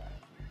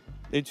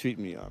 They treat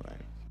me all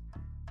right.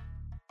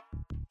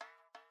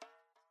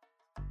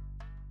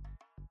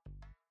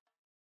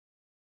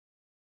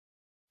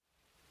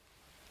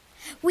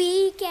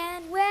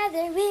 Weekend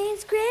weather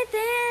with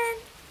Griffin.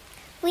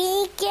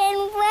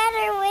 Weekend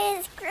weather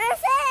with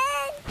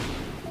Griffin.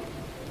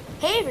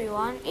 Hey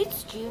everyone,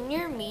 it's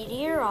Junior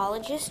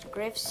Meteorologist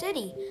Griff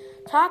City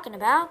talking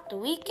about the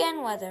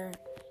weekend weather.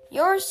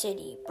 Your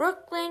city,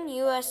 Brooklyn,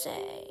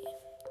 USA.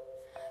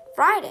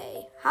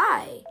 Friday,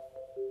 high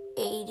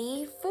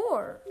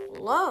 84,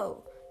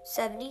 low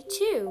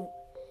 72.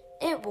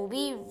 It will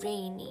be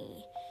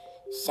rainy.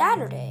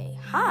 Saturday,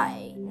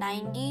 high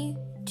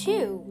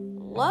 92,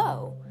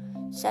 low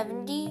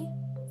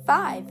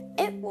 75.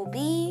 It will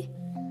be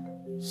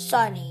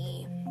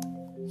sunny.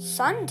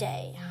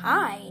 Sunday,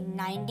 high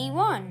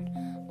 91,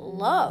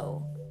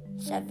 low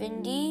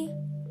 78.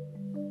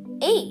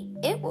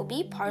 It will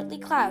be partly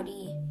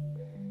cloudy.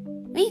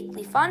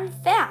 Weekly fun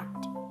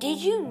fact. Did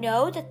you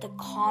know that the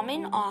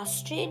common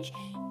ostrich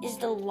is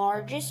the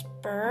largest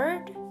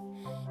bird?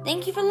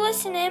 Thank you for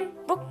listening,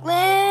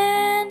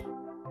 Brooklyn!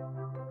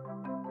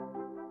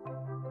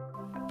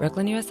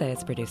 Brooklyn, USA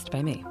is produced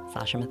by me,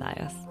 Sasha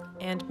Matthias.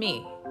 And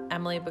me,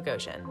 Emily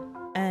Bogosian.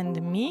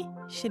 And me,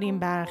 Shireen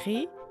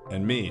Barahi.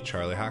 And me,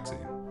 Charlie Hoxie.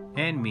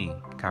 And me,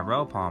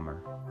 Kyrell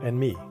Palmer. And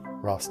me,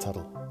 Ross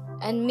Tuttle.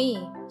 And me,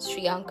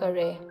 Sriyanka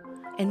Ray.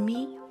 And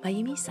me,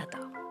 Mayumi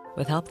Sato.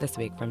 With help this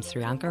week from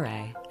Sriyanka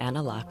Ray,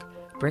 Anna Luck,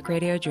 Brick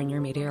Radio Junior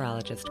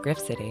Meteorologist Griff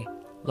City,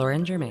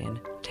 Lauren Germain,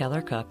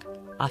 Taylor Cook,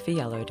 Afi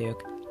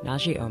Yellowduke,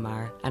 Naji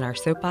Omar, and our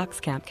Soapbox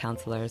Camp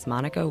counselors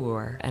Monica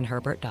Woer and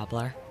Herbert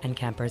Dobler, and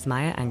campers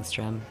Maya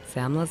Engstrom,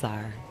 Sam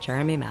Lazar,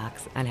 Jeremy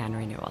Max, and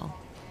Henry Newell.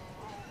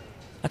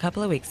 A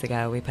couple of weeks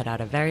ago, we put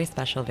out a very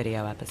special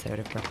video episode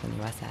of Brooklyn,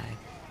 USA.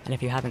 And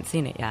if you haven't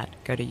seen it yet,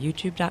 go to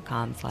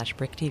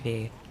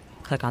youtube.com/BrickTV,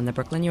 click on the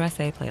Brooklyn,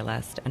 USA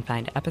playlist, and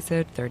find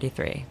episode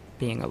 33,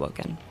 Being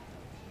Awoken.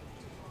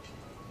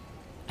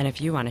 And if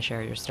you want to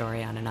share your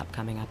story on an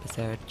upcoming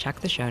episode,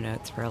 check the show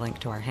notes for a link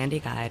to our handy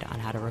guide on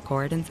how to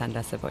record and send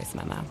us a voice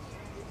memo.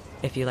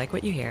 If you like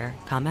what you hear,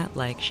 comment,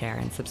 like, share,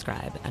 and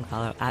subscribe, and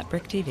follow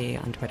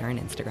 @BrickTV on Twitter and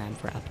Instagram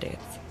for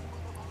updates.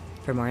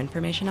 For more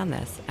information on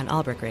this and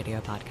all Brick Radio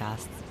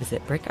podcasts,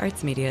 visit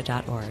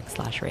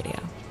brickartsmedia.org/radio.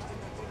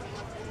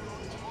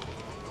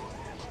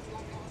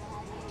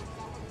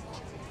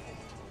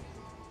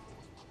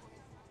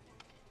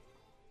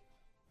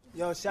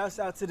 Yo, shouts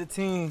out to the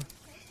team.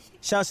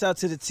 Shouts out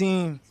to the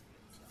team.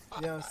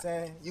 You know what I'm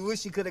saying? You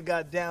wish you could have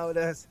got down with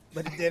us,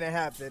 but it didn't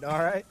happen, all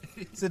right?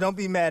 So don't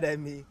be mad at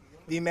me.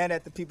 Be mad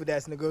at the people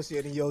that's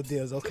negotiating your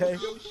deals, okay?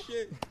 Yo,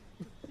 shit.